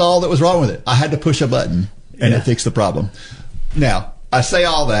that was all that was wrong with it. I had to push a button and it fixed the problem. Now, I say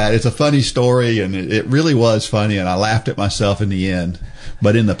all that. It's a funny story, and it really was funny, and I laughed at myself in the end.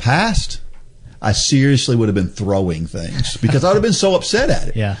 But in the past, I seriously would have been throwing things because I would have been so upset at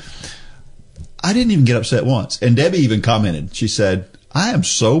it. Yeah. I didn't even get upset once. And Debbie even commented. She said, I am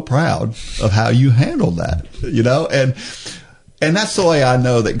so proud of how you handled that, and that's the way I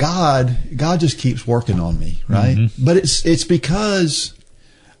know that God just keeps working on me, right? Mm-hmm. But it's because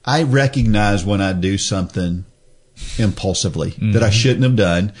I recognize when I do something impulsively that I shouldn't have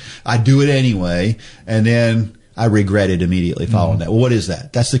done. I do it anyway, and then I regret it immediately following that. Well, what is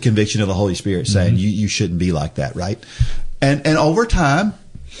that? That's the conviction of the Holy Spirit saying you shouldn't be like that, right? And over time,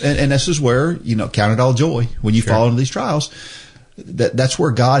 and this is where, count it all joy when you fall into these trials. that's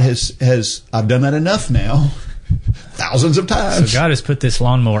where God has. I've done that enough now, thousands of times. So God has put this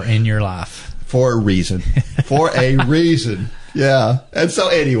lawnmower in your life for a reason. For a reason. Yeah. And so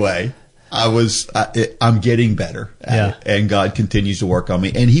anyway, I'm getting better at it, and God continues to work on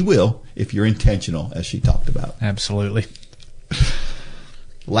me, and He will if you're intentional, as she talked about. Absolutely.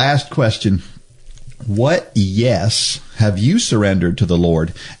 Last question. What yes have you surrendered to the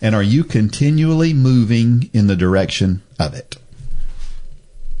Lord, and are you continually moving in the direction of it?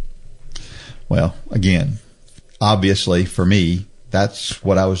 Well, again, obviously for me, that's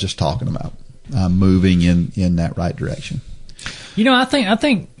what I was just talking about. I'm moving in that right direction. You know, I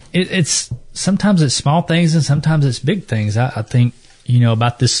think it's sometimes it's small things and sometimes it's big things. I think,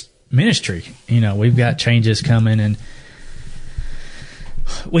 about this ministry, we've got changes coming, and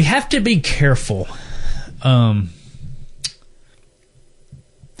we have to be careful that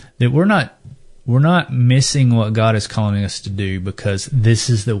we're not missing what God is calling us to do because this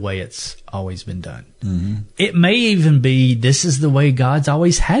is the way it's always been done. Mm-hmm. It may even be this is the way God's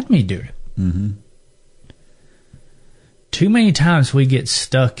always had me do it. Mm-hmm. Too many times we get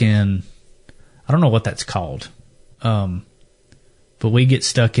stuck in, I don't know what that's called, but we get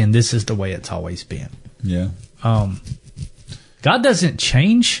stuck in this is the way it's always been. Yeah. God doesn't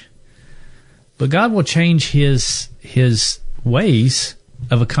change, but God will change his ways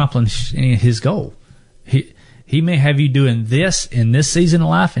of accomplishing his goal. He may have you doing this in this season of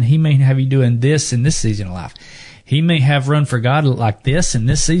life, and he may have you doing this in this season of life. He may have run for God like this in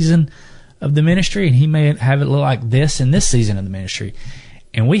this season of the ministry, and he may have it look like this in this season of the ministry.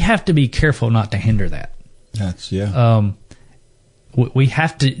 And we have to be careful not to hinder that. We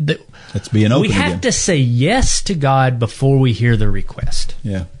have to. That's being open. We have to say yes to God before we hear the request.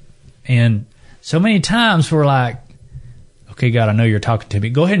 Yeah. And so many times we're like, okay, God, I know you're talking to me.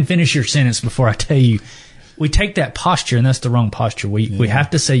 Go ahead and finish your sentence before I tell you. We take that posture, and that's the wrong posture. We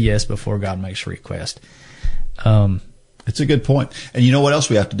have to say yes before God makes a request. It's a good point. And you know what else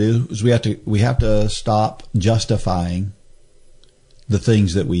we have to do is we have to stop justifying the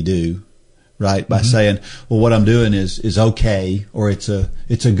things that we do, right? By saying, well, what I'm doing is okay, or it's a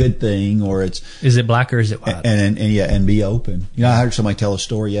good thing, or is it black or is it white? And be open. I heard somebody tell a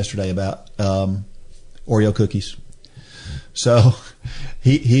story yesterday about Oreo cookies. So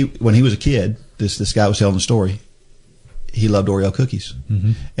he when he was a kid, this guy was telling the story. He loved Oreo cookies.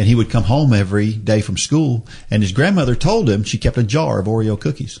 Mm-hmm. And he would come home every day from school, and his grandmother told him she kept a jar of Oreo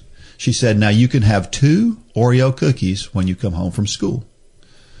cookies. She said, now you can have 2 Oreo cookies when you come home from school.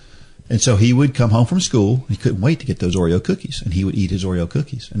 And so he would come home from school. He couldn't wait to get those Oreo cookies, and he would eat his Oreo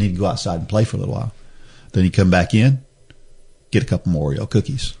cookies, and he'd go outside and play for a little while. Then he'd come back in, get a couple more Oreo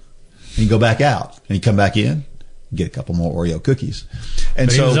cookies. And he'd go back out, and he'd come back in, get a couple more Oreo cookies. And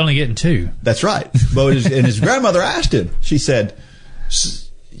but so he was only getting 2. That's right. But his grandmother asked him. She said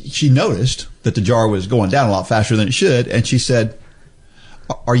she noticed that the jar was going down a lot faster than it should, and she said,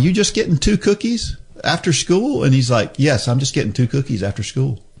 "Are you just getting 2 cookies after school?" And he's like, "Yes, I'm just getting 2 cookies after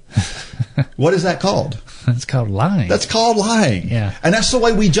school." What is that called? That's called lying. That's called lying. Yeah. And that's the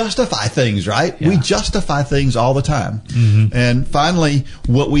way we justify things, right? Yeah. We justify things all the time. Mm-hmm. And finally,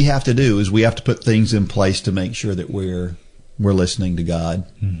 what we have to do is we have to put things in place to make sure that we're listening to God,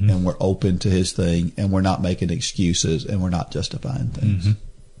 mm-hmm. and we're open to His thing, and we're not making excuses, and we're not justifying things. Mm-hmm.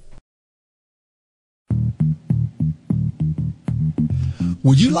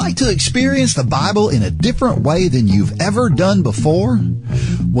 Would you like to experience the Bible in a different way than you've ever done before?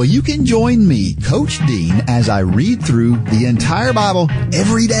 Well, you can join me, Coach Dean, as I read through the entire Bible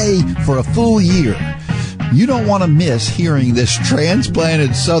every day for a full year. You don't want to miss hearing this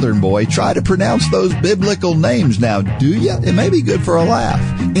transplanted Southern boy try to pronounce those biblical names now, do you? It may be good for a laugh.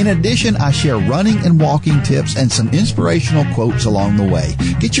 In addition, I share running and walking tips and some inspirational quotes along the way.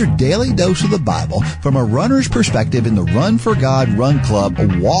 Get your daily dose of the Bible from a runner's perspective in the Run for God Run Club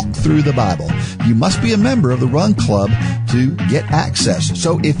Walk Through the Bible. You must be a member of the Run Club to get access.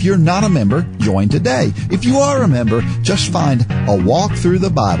 So if you're not a member, join today. If you are a member, just find a Walk Through the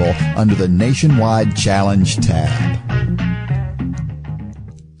Bible under the Nationwide Challenge tab.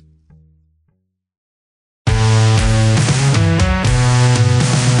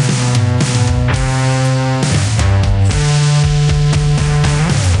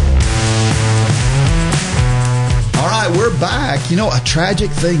 All right, we're back. A tragic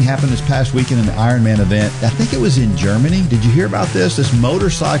thing happened this past weekend in the Ironman event. I think it was in Germany. Did you hear about this? This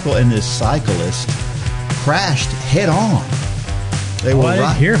motorcycle and this cyclist crashed head on. I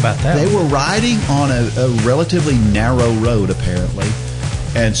didn't hear about that. They were riding on a relatively narrow road, apparently.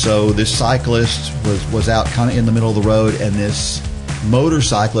 And so this cyclist was out kind of in the middle of the road, and this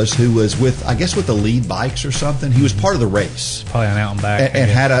motorcyclist who was with the lead bikes or something. He was part of the race. Probably an out and back. And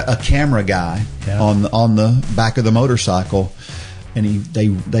had a camera guy on the back of the motorcycle. And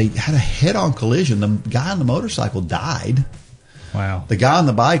they had a head-on collision. The guy on the motorcycle died. Wow. The guy on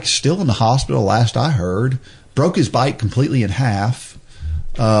the bike still in the hospital, last I heard. Broke his bike completely in half.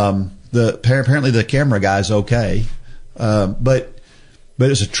 Apparently the camera guy's okay. But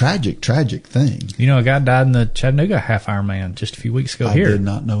it's a tragic thing. You know, a guy died in the Chattanooga Half Ironman just a few weeks ago here. I did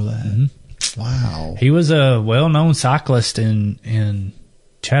not know that. Mm-hmm. Wow. He was a well-known cyclist in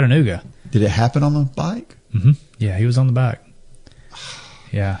Chattanooga. Did it happen on the bike? Mm-hmm. Yeah, he was on the bike.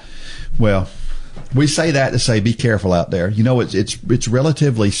 Yeah. Well, we say that to say be careful out there. You know, it's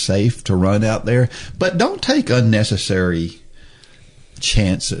relatively safe to run out there, but don't take unnecessary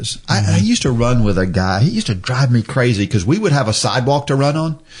chances. I used to run with a guy. He used to drive me crazy because we would have a sidewalk to run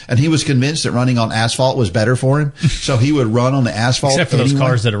on, and he was convinced that running on asphalt was better for him. So he would run on the asphalt. Except for those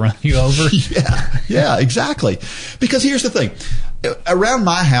cars that run you over. Yeah, exactly. Because here's the thing. Around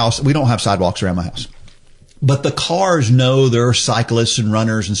my house, we don't have sidewalks around my house. But the cars know there are cyclists and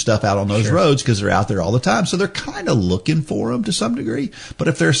runners and stuff out on those roads because they're out there all the time. So they're kind of looking for them to some degree. But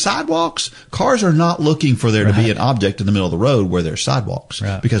if there's sidewalks, cars are not looking for there to be an object in the middle of the road where there's sidewalks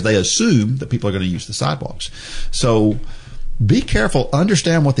because they assume that people are going to use the sidewalks. So be careful.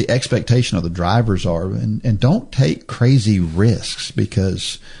 Understand what the expectation of the drivers are and don't take crazy risks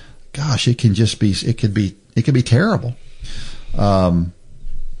because, gosh, it can just be, it could be terrible.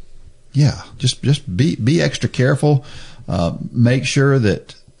 Yeah, just be extra careful. Make sure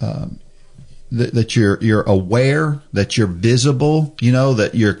that that you're aware, that you're visible. You know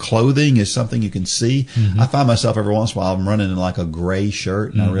that your clothing is something you can see. Mm-hmm. I find myself every once in a while I'm running in like a gray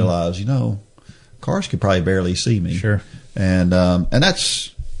shirt, and I realize cars could probably barely see me. Sure, and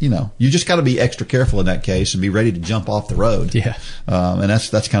that's you just got to be extra careful in that case and be ready to jump off the road. Yeah, and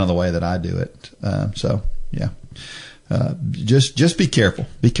that's kind of the way that I do it. So yeah. Just be careful.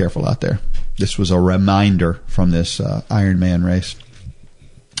 Be careful out there. This was a reminder from this Ironman race.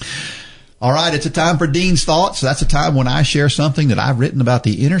 All right, it's a time for Dean's Thoughts. That's a time when I share something that I've written about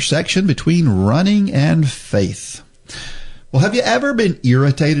the intersection between running and faith. Well, have you ever been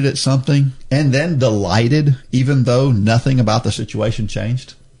irritated at something and then delighted even though nothing about the situation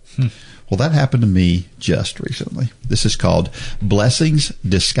changed? Well, that happened to me just recently. This is called Blessings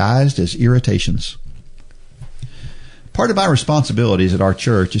Disguised as Irritations. Part of my responsibilities at our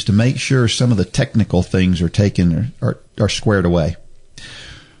church is to make sure some of the technical things are squared away.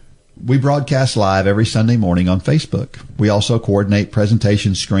 We broadcast live every Sunday morning on Facebook. We also coordinate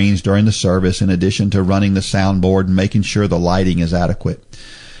presentation screens during the service in addition to running the soundboard and making sure the lighting is adequate.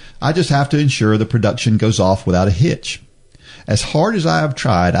 I just have to ensure the production goes off without a hitch. As hard as I have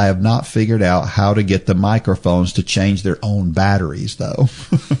tried, I have not figured out how to get the microphones to change their own batteries, though.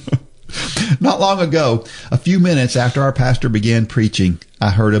 Not long ago, a few minutes after our pastor began preaching,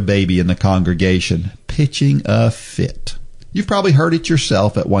 I heard a baby in the congregation pitching a fit. You've probably heard it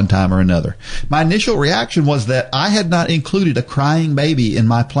yourself at one time or another. My initial reaction was that I had not included a crying baby in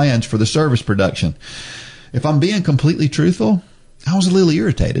my plans for the service production. If I'm being completely truthful, I was a little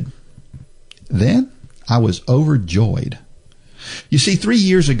irritated. Then I was overjoyed. You see, 3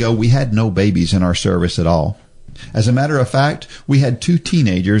 years ago, we had no babies in our service at all. As a matter of fact, we had 2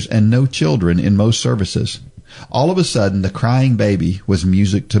 teenagers and no children in most services. All of a sudden, the crying baby was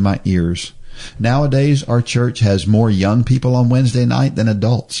music to my ears. Nowadays, our church has more young people on Wednesday night than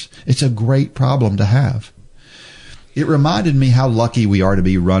adults. It's a great problem to have. It reminded me how lucky we are to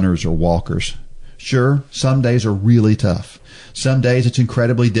be runners or walkers. Sure, some days are really tough. Some days it's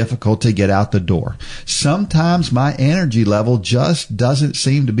incredibly difficult to get out the door. Sometimes my energy level just doesn't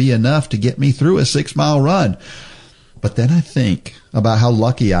seem to be enough to get me through a 6-mile run. But then I think about how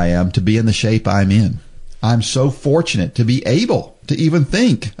lucky I am to be in the shape I'm in. I'm so fortunate to be able to even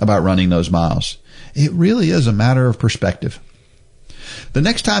think about running those miles. It really is a matter of perspective. The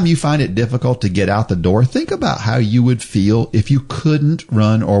next time you find it difficult to get out the door, think about how you would feel if you couldn't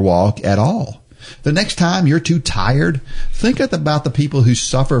run or walk at all. The next time you're too tired, think about the people who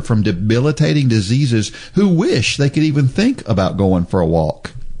suffer from debilitating diseases who wish they could even think about going for a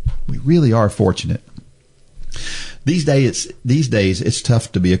walk. We really are fortunate. These days, it's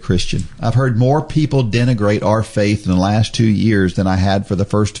tough to be a Christian. I've heard more people denigrate our faith in the last 2 years than I had for the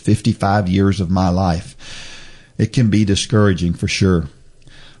first 55 years of my life. It can be discouraging for sure.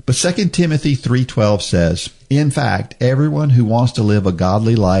 But 2 Timothy 3:12 says, in fact, everyone who wants to live a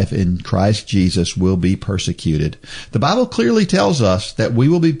godly life in Christ Jesus will be persecuted. The Bible clearly tells us that we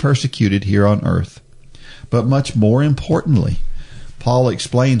will be persecuted here on earth. But much more importantly, Paul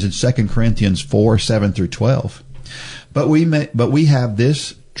explains in 2 Corinthians 4:7-12, But we have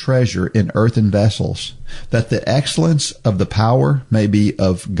this treasure in earthen vessels, that the excellence of the power may be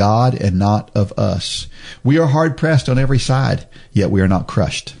of God and not of us. We are hard pressed on every side, yet we are not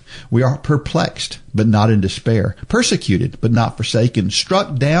crushed. We are perplexed, but not in despair, persecuted, but not forsaken,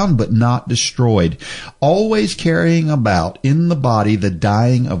 struck down, but not destroyed, always carrying about in the body the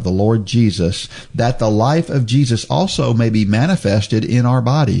dying of the Lord Jesus, that the life of Jesus also may be manifested in our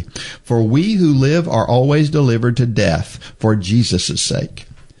body. For we who live are always delivered to death for Jesus' sake,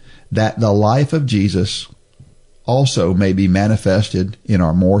 that the life of Jesus also may be manifested in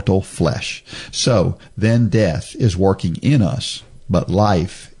our mortal flesh. So then death is working in us, but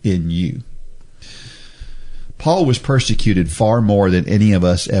life in you. Paul was persecuted far more than any of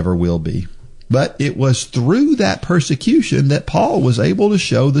us ever will be. But it was through that persecution that Paul was able to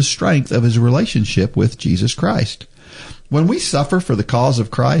show the strength of his relationship with Jesus Christ. When we suffer for the cause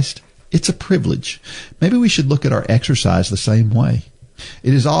of Christ, it's a privilege. Maybe we should look at our exercise the same way.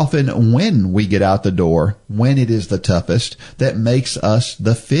 It is often when we get out the door, when it is the toughest, that makes us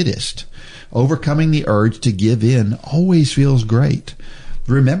the fittest. Overcoming the urge to give in always feels great.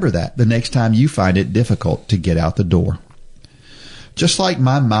 Remember that the next time you find it difficult to get out the door. Just like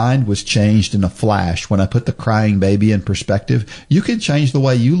my mind was changed in a flash when I put the crying baby in perspective, you can change the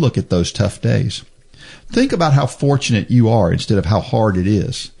way you look at those tough days. Think about how fortunate you are instead of how hard it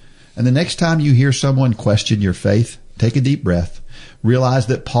is. And the next time you hear someone question your faith, take a deep breath. Realize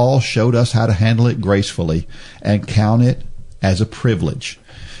that Paul showed us how to handle it gracefully and count it as a privilege,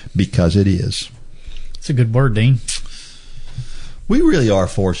 because it is. It's a good word, Dean. We really are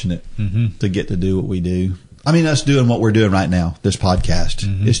fortunate to get to do what we do. I mean, us doing what we're doing right now, this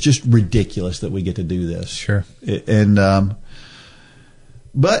podcast. It's just ridiculous that we get to do this. Sure.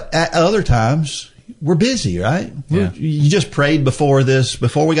 But at other times, we're busy, right? Yeah. You just prayed before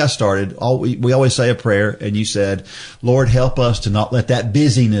we got started. We always say a prayer, and you said, Lord, help us to not let that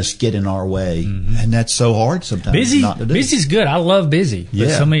busyness get in our way. And that's so hard sometimes not to do. Busy's good. I love busy. But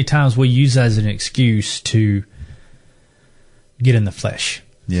so many times we use that as an excuse to get in the flesh.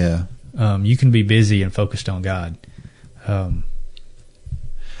 Yeah. You can be busy and focused on God.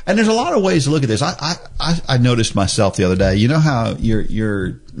 And there's a lot of ways to look at this. I noticed myself the other day. You know how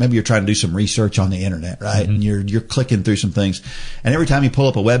maybe you're trying to do some research on the internet, right? And you're clicking through some things, and every time you pull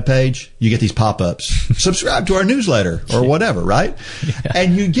up a web page, you get these pop-ups. Subscribe to our newsletter or whatever, right? Yeah.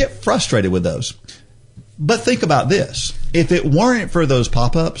 And you get frustrated with those. But think about this: if it weren't for those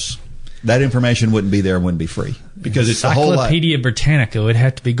pop-ups, that information wouldn't be there and wouldn't be free, because it's a whole lot. Encyclopedia Britannica would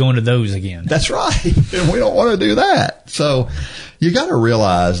have to be going to those again. That's right. And we don't want to do that. So you got to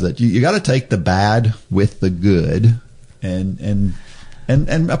realize that you got to take the bad with the good and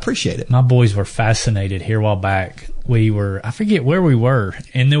appreciate it. My boys were fascinated here a while back. I forget where we were,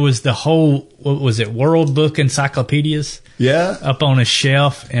 and there was the whole, what was it, World Book Encyclopedias? Yeah. Up on a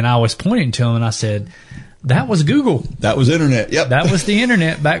shelf, and I was pointing to them and I said, that was Google. That was internet. Yep. That was the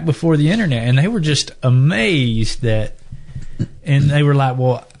internet back before the internet. And they were just amazed that, and they were like,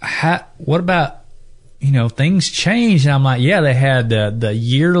 well, what about, things changed? And I'm like, yeah, they had the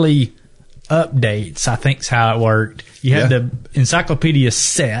yearly updates, I think's how it worked. You had the encyclopedia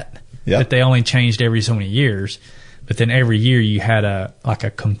set that they only changed every so many years. But then every year you had a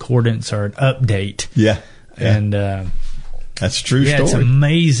concordance or an update. Yeah. And, that's a true story. It's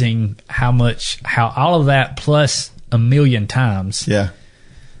amazing how all of that plus a million times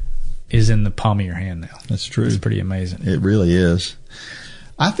is in the palm of your hand now. That's true. It's pretty amazing. It really is.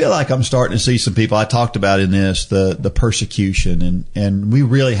 I feel like I'm starting to see some people, I talked about in this, the persecution, and we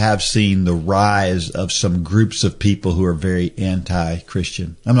really have seen the rise of some groups of people who are very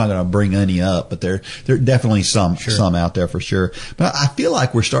anti-Christian. I'm not going to bring any up, but there are definitely some out there for sure. But I feel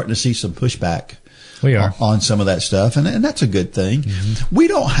like we're starting to see some pushback. We are. On some of that stuff, and that's a good thing. We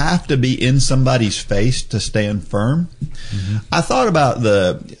don't have to be in somebody's face to stand firm. I thought about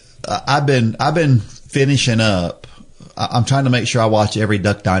I've been finishing up. I'm trying to make sure I watch every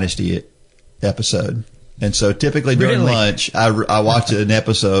Duck Dynasty episode, and so typically during lunch I watch an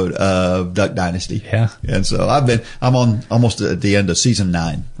episode of Duck Dynasty. Yeah, and so I'm on almost at the end of season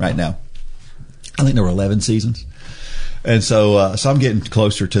 9 right now. I think there were 11 seasons. And so I'm getting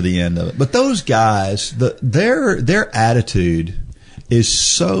closer to the end of it. But those guys, their attitude is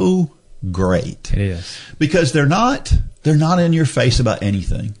so great. It is. Because they're not in your face about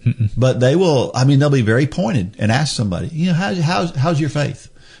anything. But they'll be very pointed and ask somebody, how's your faith?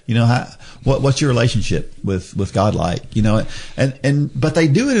 What's your relationship with God like? But they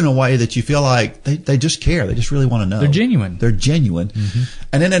do it in a way that you feel like they just care. They just really want to know. They're genuine.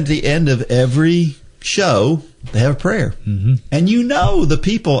 And then at the end of every show, they have a prayer. Mm-hmm. And the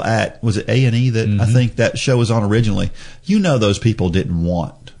people at, was it A&E that I think that show was on originally? Those people didn't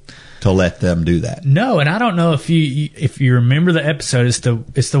want to let them do that. No, and I don't know if you remember the episode. It's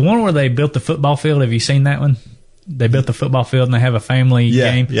the one where they built the football field. Have you seen that one? They built the football field and they have a family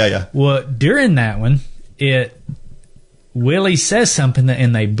game. Yeah. Well, during that one, Willie says something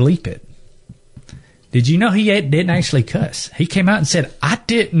and they bleep it. Did you know he didn't actually cuss? He came out and said, "I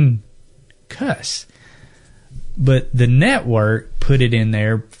didn't cuss." But the network put it in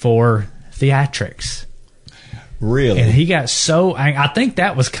there for theatrics. Really? And he got so... I think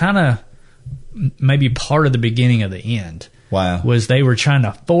that was kind of maybe part of the beginning of the end. Wow. Was they were trying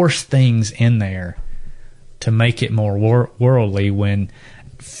to force things in there to make it more worldly when,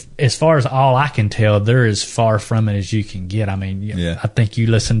 as far as all I can tell, they're as far from it as you can get. I mean, I think you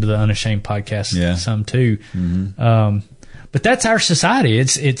listen to the Unashamed podcast some too. Mm-hmm. But that's our society.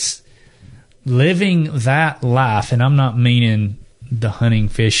 It's living that life, and I'm not meaning the hunting,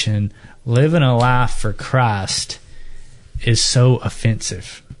 fishing. Living a life for Christ is so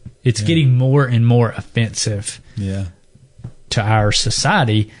offensive. It's getting more and more offensive to our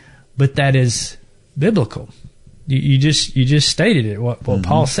society, but that is biblical. You just stated it. What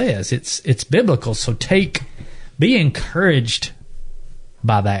Paul says, it's biblical. So be encouraged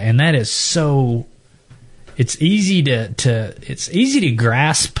by that, and that is so. It's easy to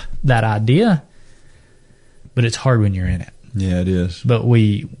grasp that idea, but it's hard when you're in it. Yeah, it is. But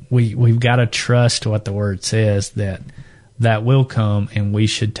we've got to trust what the Word says, that will come, and we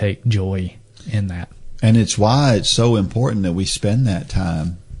should take joy in that. And it's why it's so important that we spend that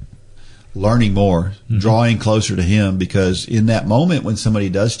time learning more, drawing closer to Him, because in that moment when somebody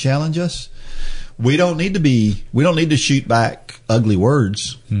does challenge us, we don't need to shoot back ugly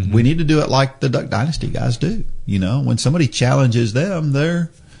words. Mm-hmm. We need to do it like the Duck Dynasty guys do. When somebody challenges them, a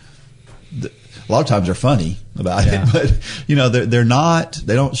lot of times they're funny about it, but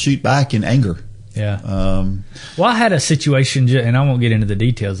they don't shoot back in anger. Yeah. Well, I had a situation, and I won't get into the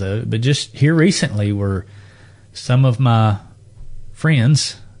details of it, but just here recently where some of my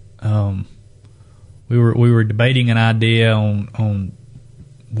friends, we were debating an idea on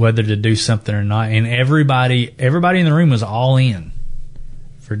whether to do something or not, and everybody in the room was all in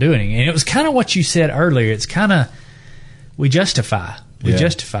for doing it. And it was kind of what you said earlier. It's kind of we justify,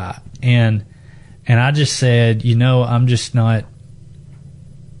 and I just said,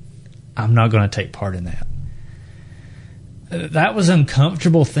 I'm not going to take part in that. That was an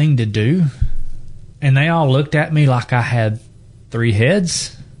uncomfortable thing to do, and they all looked at me like I had 3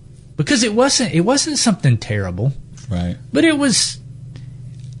 heads, because it wasn't something terrible, right? But it was.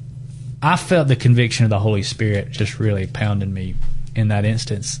 I felt the conviction of the Holy Spirit just really pounding me in that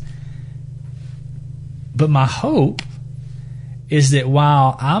instance. But my hope is that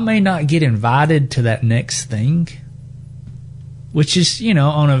while I may not get invited to that next thing, which is,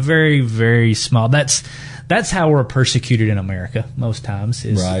 on a very, very small, that's how we're persecuted in America most times,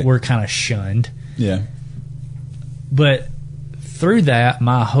 is we're kind of shunned. Yeah. But through that,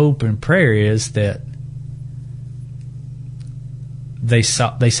 my hope and prayer is that they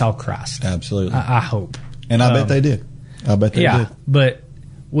saw Christ. Absolutely. I hope. And I bet they did. Did. But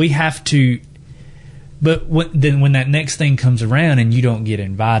we have to. But when that next thing comes around and you don't get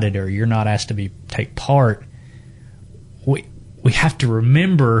invited or you're not asked to take part, we have to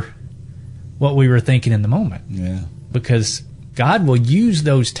remember what we were thinking in the moment. Yeah. Because God will use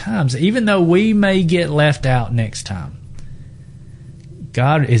those times, even though we may get left out next time.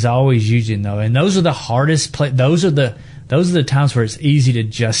 God is always using those, and those are the hardest. Those are the times where it's easy to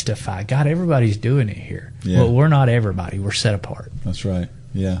justify. God, everybody's doing it here. Yeah. Well, we're not everybody. We're set apart. That's right.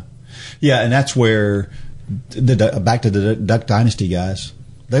 Yeah. Yeah, and that's where, back to the Duck Dynasty guys,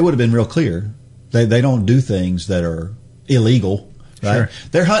 they would have been real clear. They don't do things that are illegal, right? Sure.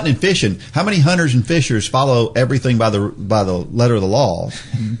 They're hunting and fishing. How many hunters and fishers follow everything by the letter of the law?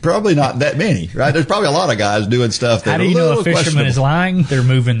 Probably not that many, right? There's probably a lot of guys doing stuff that How do you know a fisherman is lying? They're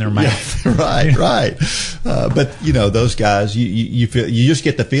moving their mouth. Yeah, right. But those guys, you just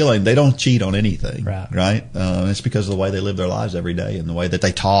get the feeling they don't cheat on anything, right? It's because of the way they live their lives every day and the way that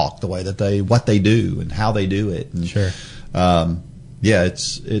they talk, the way that what they do and how they do it. And, sure. Yeah,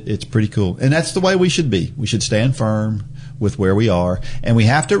 it's pretty cool, and that's the way we should be. We should stand firm with where we are, and we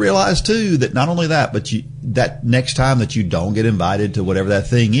have to realize too that not only that, but that next time that you don't get invited to whatever that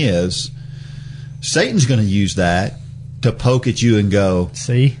thing is, Satan's going to use that to poke at you and go,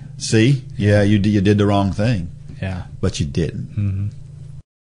 see, yeah, you did the wrong thing, yeah, but you didn't. Mm-hmm.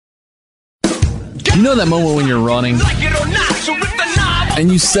 You know that moment when you're running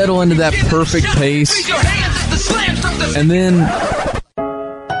and you settle into that perfect pace, and then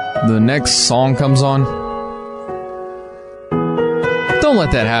the next song comes on? Don't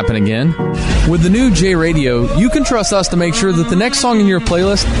let that happen again. With the new J Radio, you can trust us to make sure that the next song in your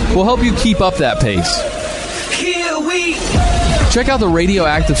playlist will help you keep up that pace. Here we go. Check out the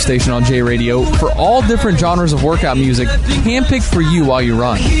Radioactive station on J Radio for all different genres of workout music, handpicked for you while you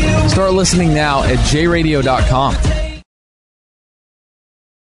run. Start listening now at jradio.com.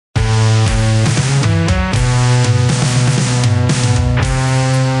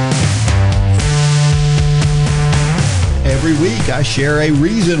 Every week I share a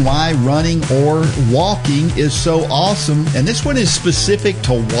reason why running or walking is so awesome. And this one is specific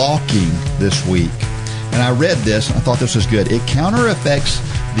to walking this week. And I read this and I thought this was good. It counter-affects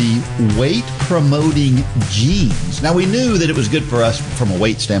the weight-promoting genes. Now, we knew that it was good for us from a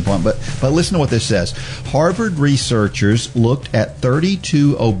weight standpoint, but listen to what this says. Harvard researchers looked at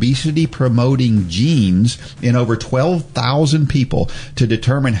 32 obesity-promoting genes in over 12,000 people to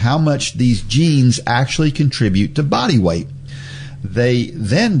determine how much these genes actually contribute to body weight. They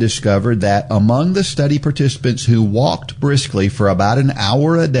then discovered that among the study participants who walked briskly for about an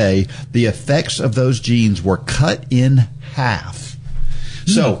hour a day, the effects of those genes were cut in half.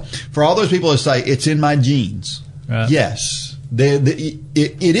 So, for all those people who say, it's in my genes, yes, it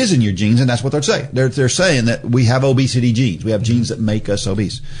is in your genes, and that's what they're saying. They're saying that we have obesity genes. We have genes that make us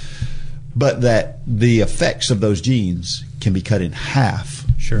obese. But that the effects of those genes can be cut in half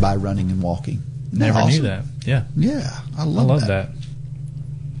by running and walking. Never knew that. Yeah. Yeah, I love that.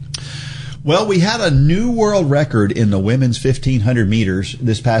 Well, we had a new world record in the women's 1,500 meters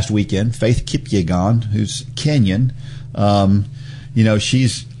this past weekend. Faith Kipyegon, who's Kenyan,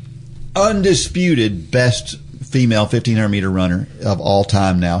 she's undisputed best female 1,500 meter runner of all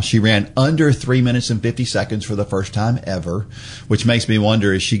time now. She ran under 3 minutes and 50 seconds for the first time ever, which makes me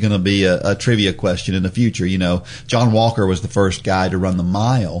wonder, is she going to be a trivia question in the future? John Walker was the first guy to run the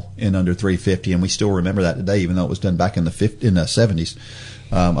mile in under 3:50, and we still remember that today, even though it was done back in the 70s.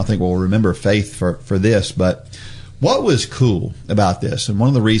 I think we'll remember Faith for this. But what was cool about this, and one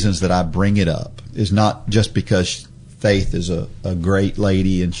of the reasons that I bring it up, is not just because Faith is a great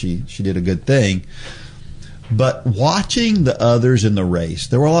lady and she did a good thing, but watching the others in the race.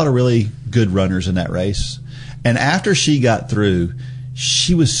 There were a lot of really good runners in that race. And after she got through,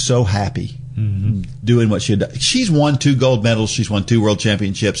 she was so happy doing what she had done. She's won 2 gold medals. She's won 2 world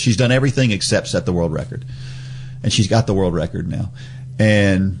championships. She's done everything except set the world record. And she's got the world record now.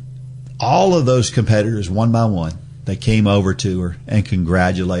 And all of those competitors, one by one, they came over to her and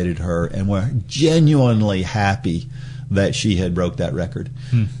congratulated her and were genuinely happy that she had broke that record.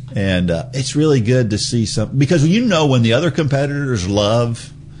 And it's really good to see some, because when the other competitors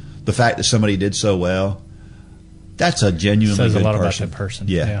love the fact that somebody did so well, that's a genuinely says good a lot person. About that person.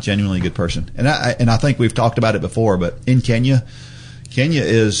 Yeah, genuinely good person. And I think we've talked about it before, but in Kenya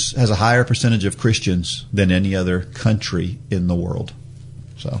has a higher percentage of Christians than any other country in the world.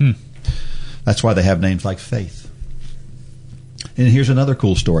 So that's why they have names like Faith. And here's another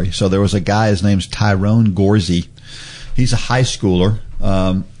cool story. So there was a guy, his name's Tyrone Gorsey. He's a high schooler,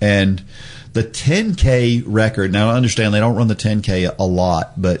 and the 10K record. Now, I understand they don't run the 10K a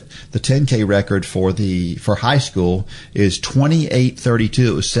lot, but the 10K record for high school is 28:32.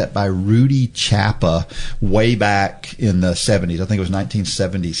 It was set by Rudy Chapa way back in the 70s. I think it was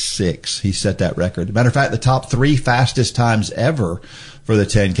 1976. He set that record. Matter of fact, the top 3 fastest times ever for the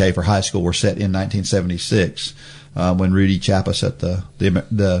 10K for high school were set in 1976 when Rudy Chapa set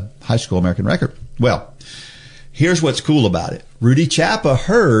the high school American record. Well, here's what's cool about it. Rudy Chapa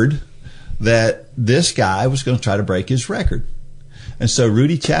heard that this guy was going to try to break his record. And so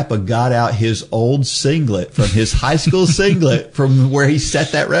Rudy Chapa got out his old singlet from his high school singlet from where he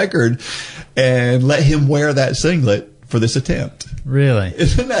set that record and let him wear that singlet for this attempt. Really?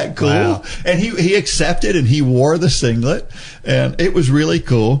 Isn't that cool? Wow. And he accepted and he wore the singlet, and it was really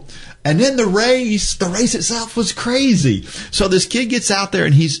cool. And then the race itself was crazy. So this kid gets out there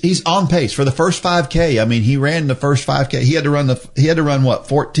and he's on pace for the first 5K. I mean, he ran the first 5K. He had to run what,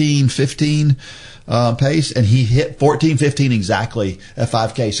 14:15 pace, and he hit 14:15 exactly at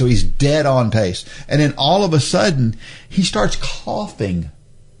 5K. So he's dead on pace. And then all of a sudden he starts coughing.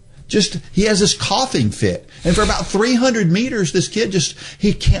 He has this coughing fit. And for about 300 meters, this kid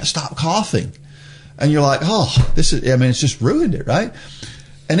he can't stop coughing. And you're like, it's just ruined it, right?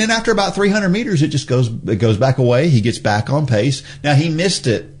 And then after about 300 meters, it goes back away. He gets back on pace. Now, he missed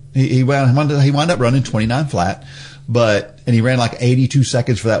it. He wound up running 29 flat, and he ran like 82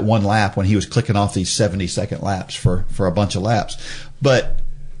 seconds for that one lap when he was clicking off these 70-second laps for a bunch of laps. But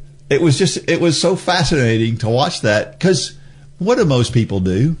it was so fascinating to watch that, because what do most people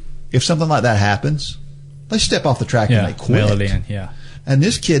do if something like that happens? They step off the track and they quit. Mail it in, yeah. And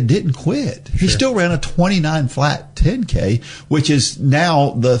this kid didn't quit. He still ran a 29 flat 10K, which is now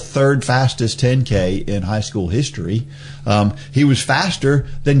the third fastest 10K in high school history. He was faster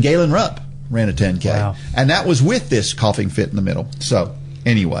than Galen Rupp ran a 10K. Wow. And that was with this coughing fit in the middle. So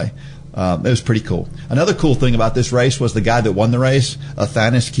anyway, it was pretty cool. Another cool thing about this race was the guy that won the race,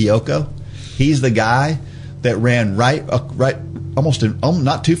 Athanas Kyoko. He's the guy that ran right almost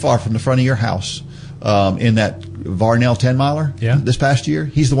not too far from the front of your house in that Varnell 10-miler this past year.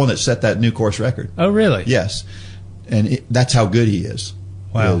 He's the one that set that new course record. Oh, really? Yes. And that's how good he is.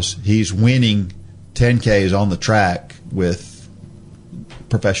 Wow. He's winning 10Ks on the track with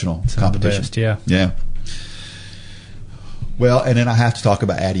professional competition. Best, yeah. Yeah. Well, and then I have to talk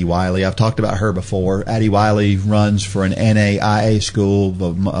about Addie Wiley. I've talked about her before. Addie Wiley runs for an NAIA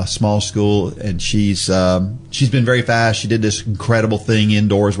school, a small school, and she's been very fast. She did this incredible thing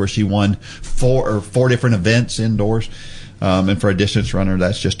indoors where she won four different events indoors. And for a distance runner,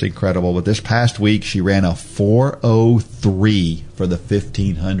 that's just incredible. But this past week, she ran a 4:03 for the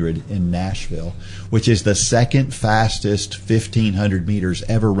 1500 in Nashville, which is the second fastest 1500 meters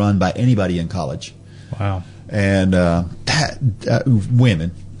ever run by anybody in college. Wow. And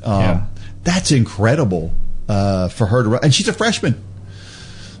women, that's incredible for her to run. And she's a freshman.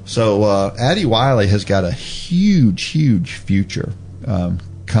 So Addie Wiley has got a huge, huge future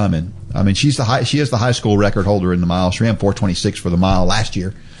coming. I mean, she is the high school record holder in the mile. She ran 4:26 for the mile last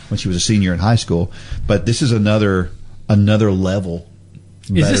year when she was a senior in high school. But this is another level.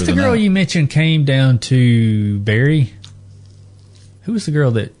 Is this the girl you mentioned came down to Barry? Who was the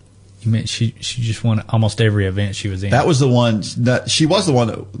girl that you meant she just won almost every event she was in? That was the one. She was the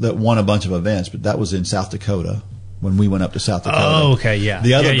one that won a bunch of events, but that was in South Dakota when we went up to South Dakota. Oh, okay, yeah.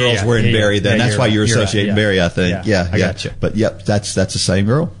 The other girls were in Barry then. That's why you're associating right, Barry, I think. Yeah, I got you. But yep, that's the same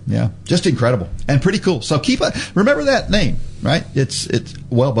girl. Yeah, just incredible and pretty cool. So remember that name, right? It's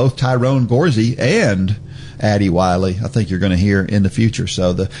both Tyrone Gorsey and Addie Wiley, I think you're going to hear in the future.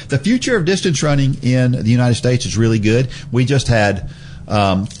 So the future of distance running in the United States is really good. We just had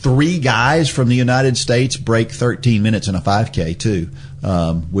 3 guys from the United States break 13 minutes in a 5K too,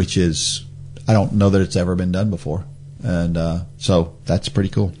 which is, I don't know that it's ever been done before. And so that's pretty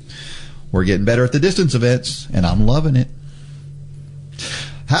cool. We're getting better at the distance events, and I'm loving it.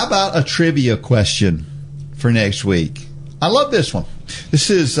 How about a trivia question for next week? I love this one. This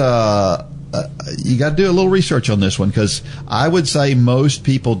is, you got to do a little research on this one, because I would say most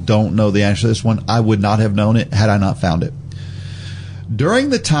people don't know the answer to this one. I would not have known it had I not found it. During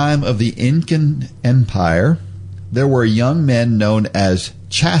the time of the Incan Empire, there were young men known as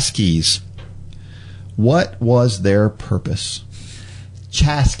chasquis. What was their purpose?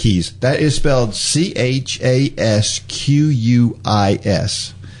 Chasquis. That is spelled Chasquis.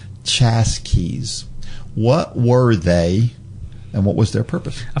 Chasquis. What were they, and what was their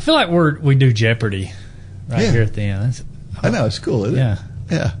purpose? I feel like we do Jeopardy here at the end. I know, it's cool, isn't it?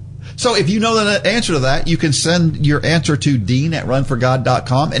 Yeah. So if you know the answer to that, you can send your answer to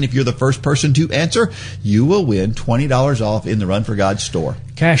dean@runforgod.com. And if you're the first person to answer, you will win $20 off in the Run for God store.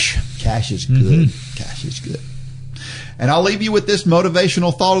 Cash is good. Mm-hmm. Cash is good. And I'll leave you with this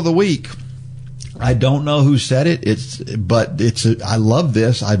motivational thought of the week. I don't know who said it. I love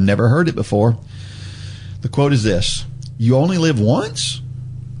this. I've never heard it before. The quote is this: "You only live once?"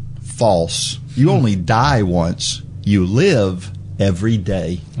 False. You only die once. You live every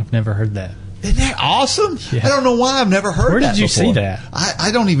day. I've never heard that. Isn't that awesome? Yeah. I don't know why I've never heard that before. Where did you see that? I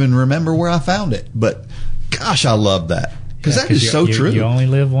don't even remember where I found it. But gosh, I love that. Because that is so true. You only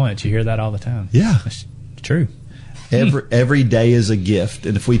live once. You hear that all the time. Yeah. It's true. Every day is a gift.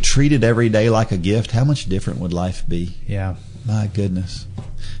 And if we treated every day like a gift, how much different would life be? Yeah. My goodness.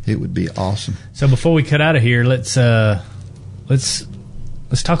 It would be awesome. So before we cut out of here, let's talk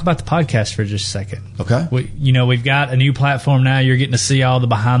about the podcast for just a second. Okay. We've got a new platform now. You're getting to see all the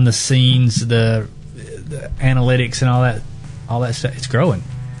behind the scenes, the analytics and all that stuff. It's growing.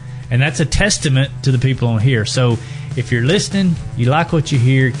 And that's a testament to the people on here. So if you're listening, you like what you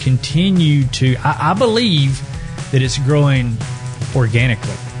hear, continue to, I believe that it's growing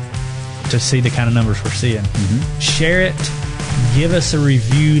organically to see the kind of numbers we're seeing. Mm-hmm. Share it. Give us a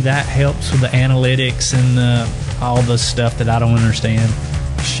review. That helps with the analytics and all the stuff that I don't understand.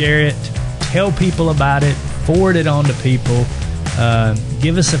 Share it. Tell people about it. Forward it on to people.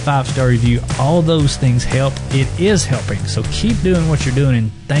 Give us a 5-star review. All those things help. It is helping. So keep doing what you're doing,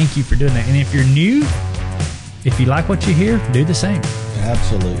 and thank you for doing that. And if you're new, if you like what you hear, do the same.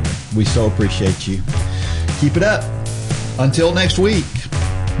 Absolutely. We so appreciate you. Keep it up. Until next week,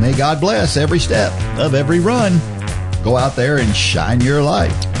 may God bless every step of every run. Go out there and shine your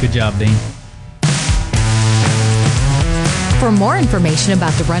light. Good job, Dean. For more information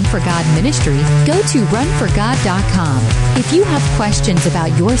about the Run for God ministry, go to runforgod.com. If you have questions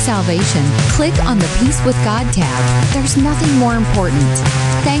about your salvation, click on the Peace with God tab. There's nothing more important.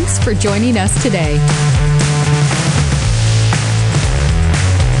 Thanks for joining us today.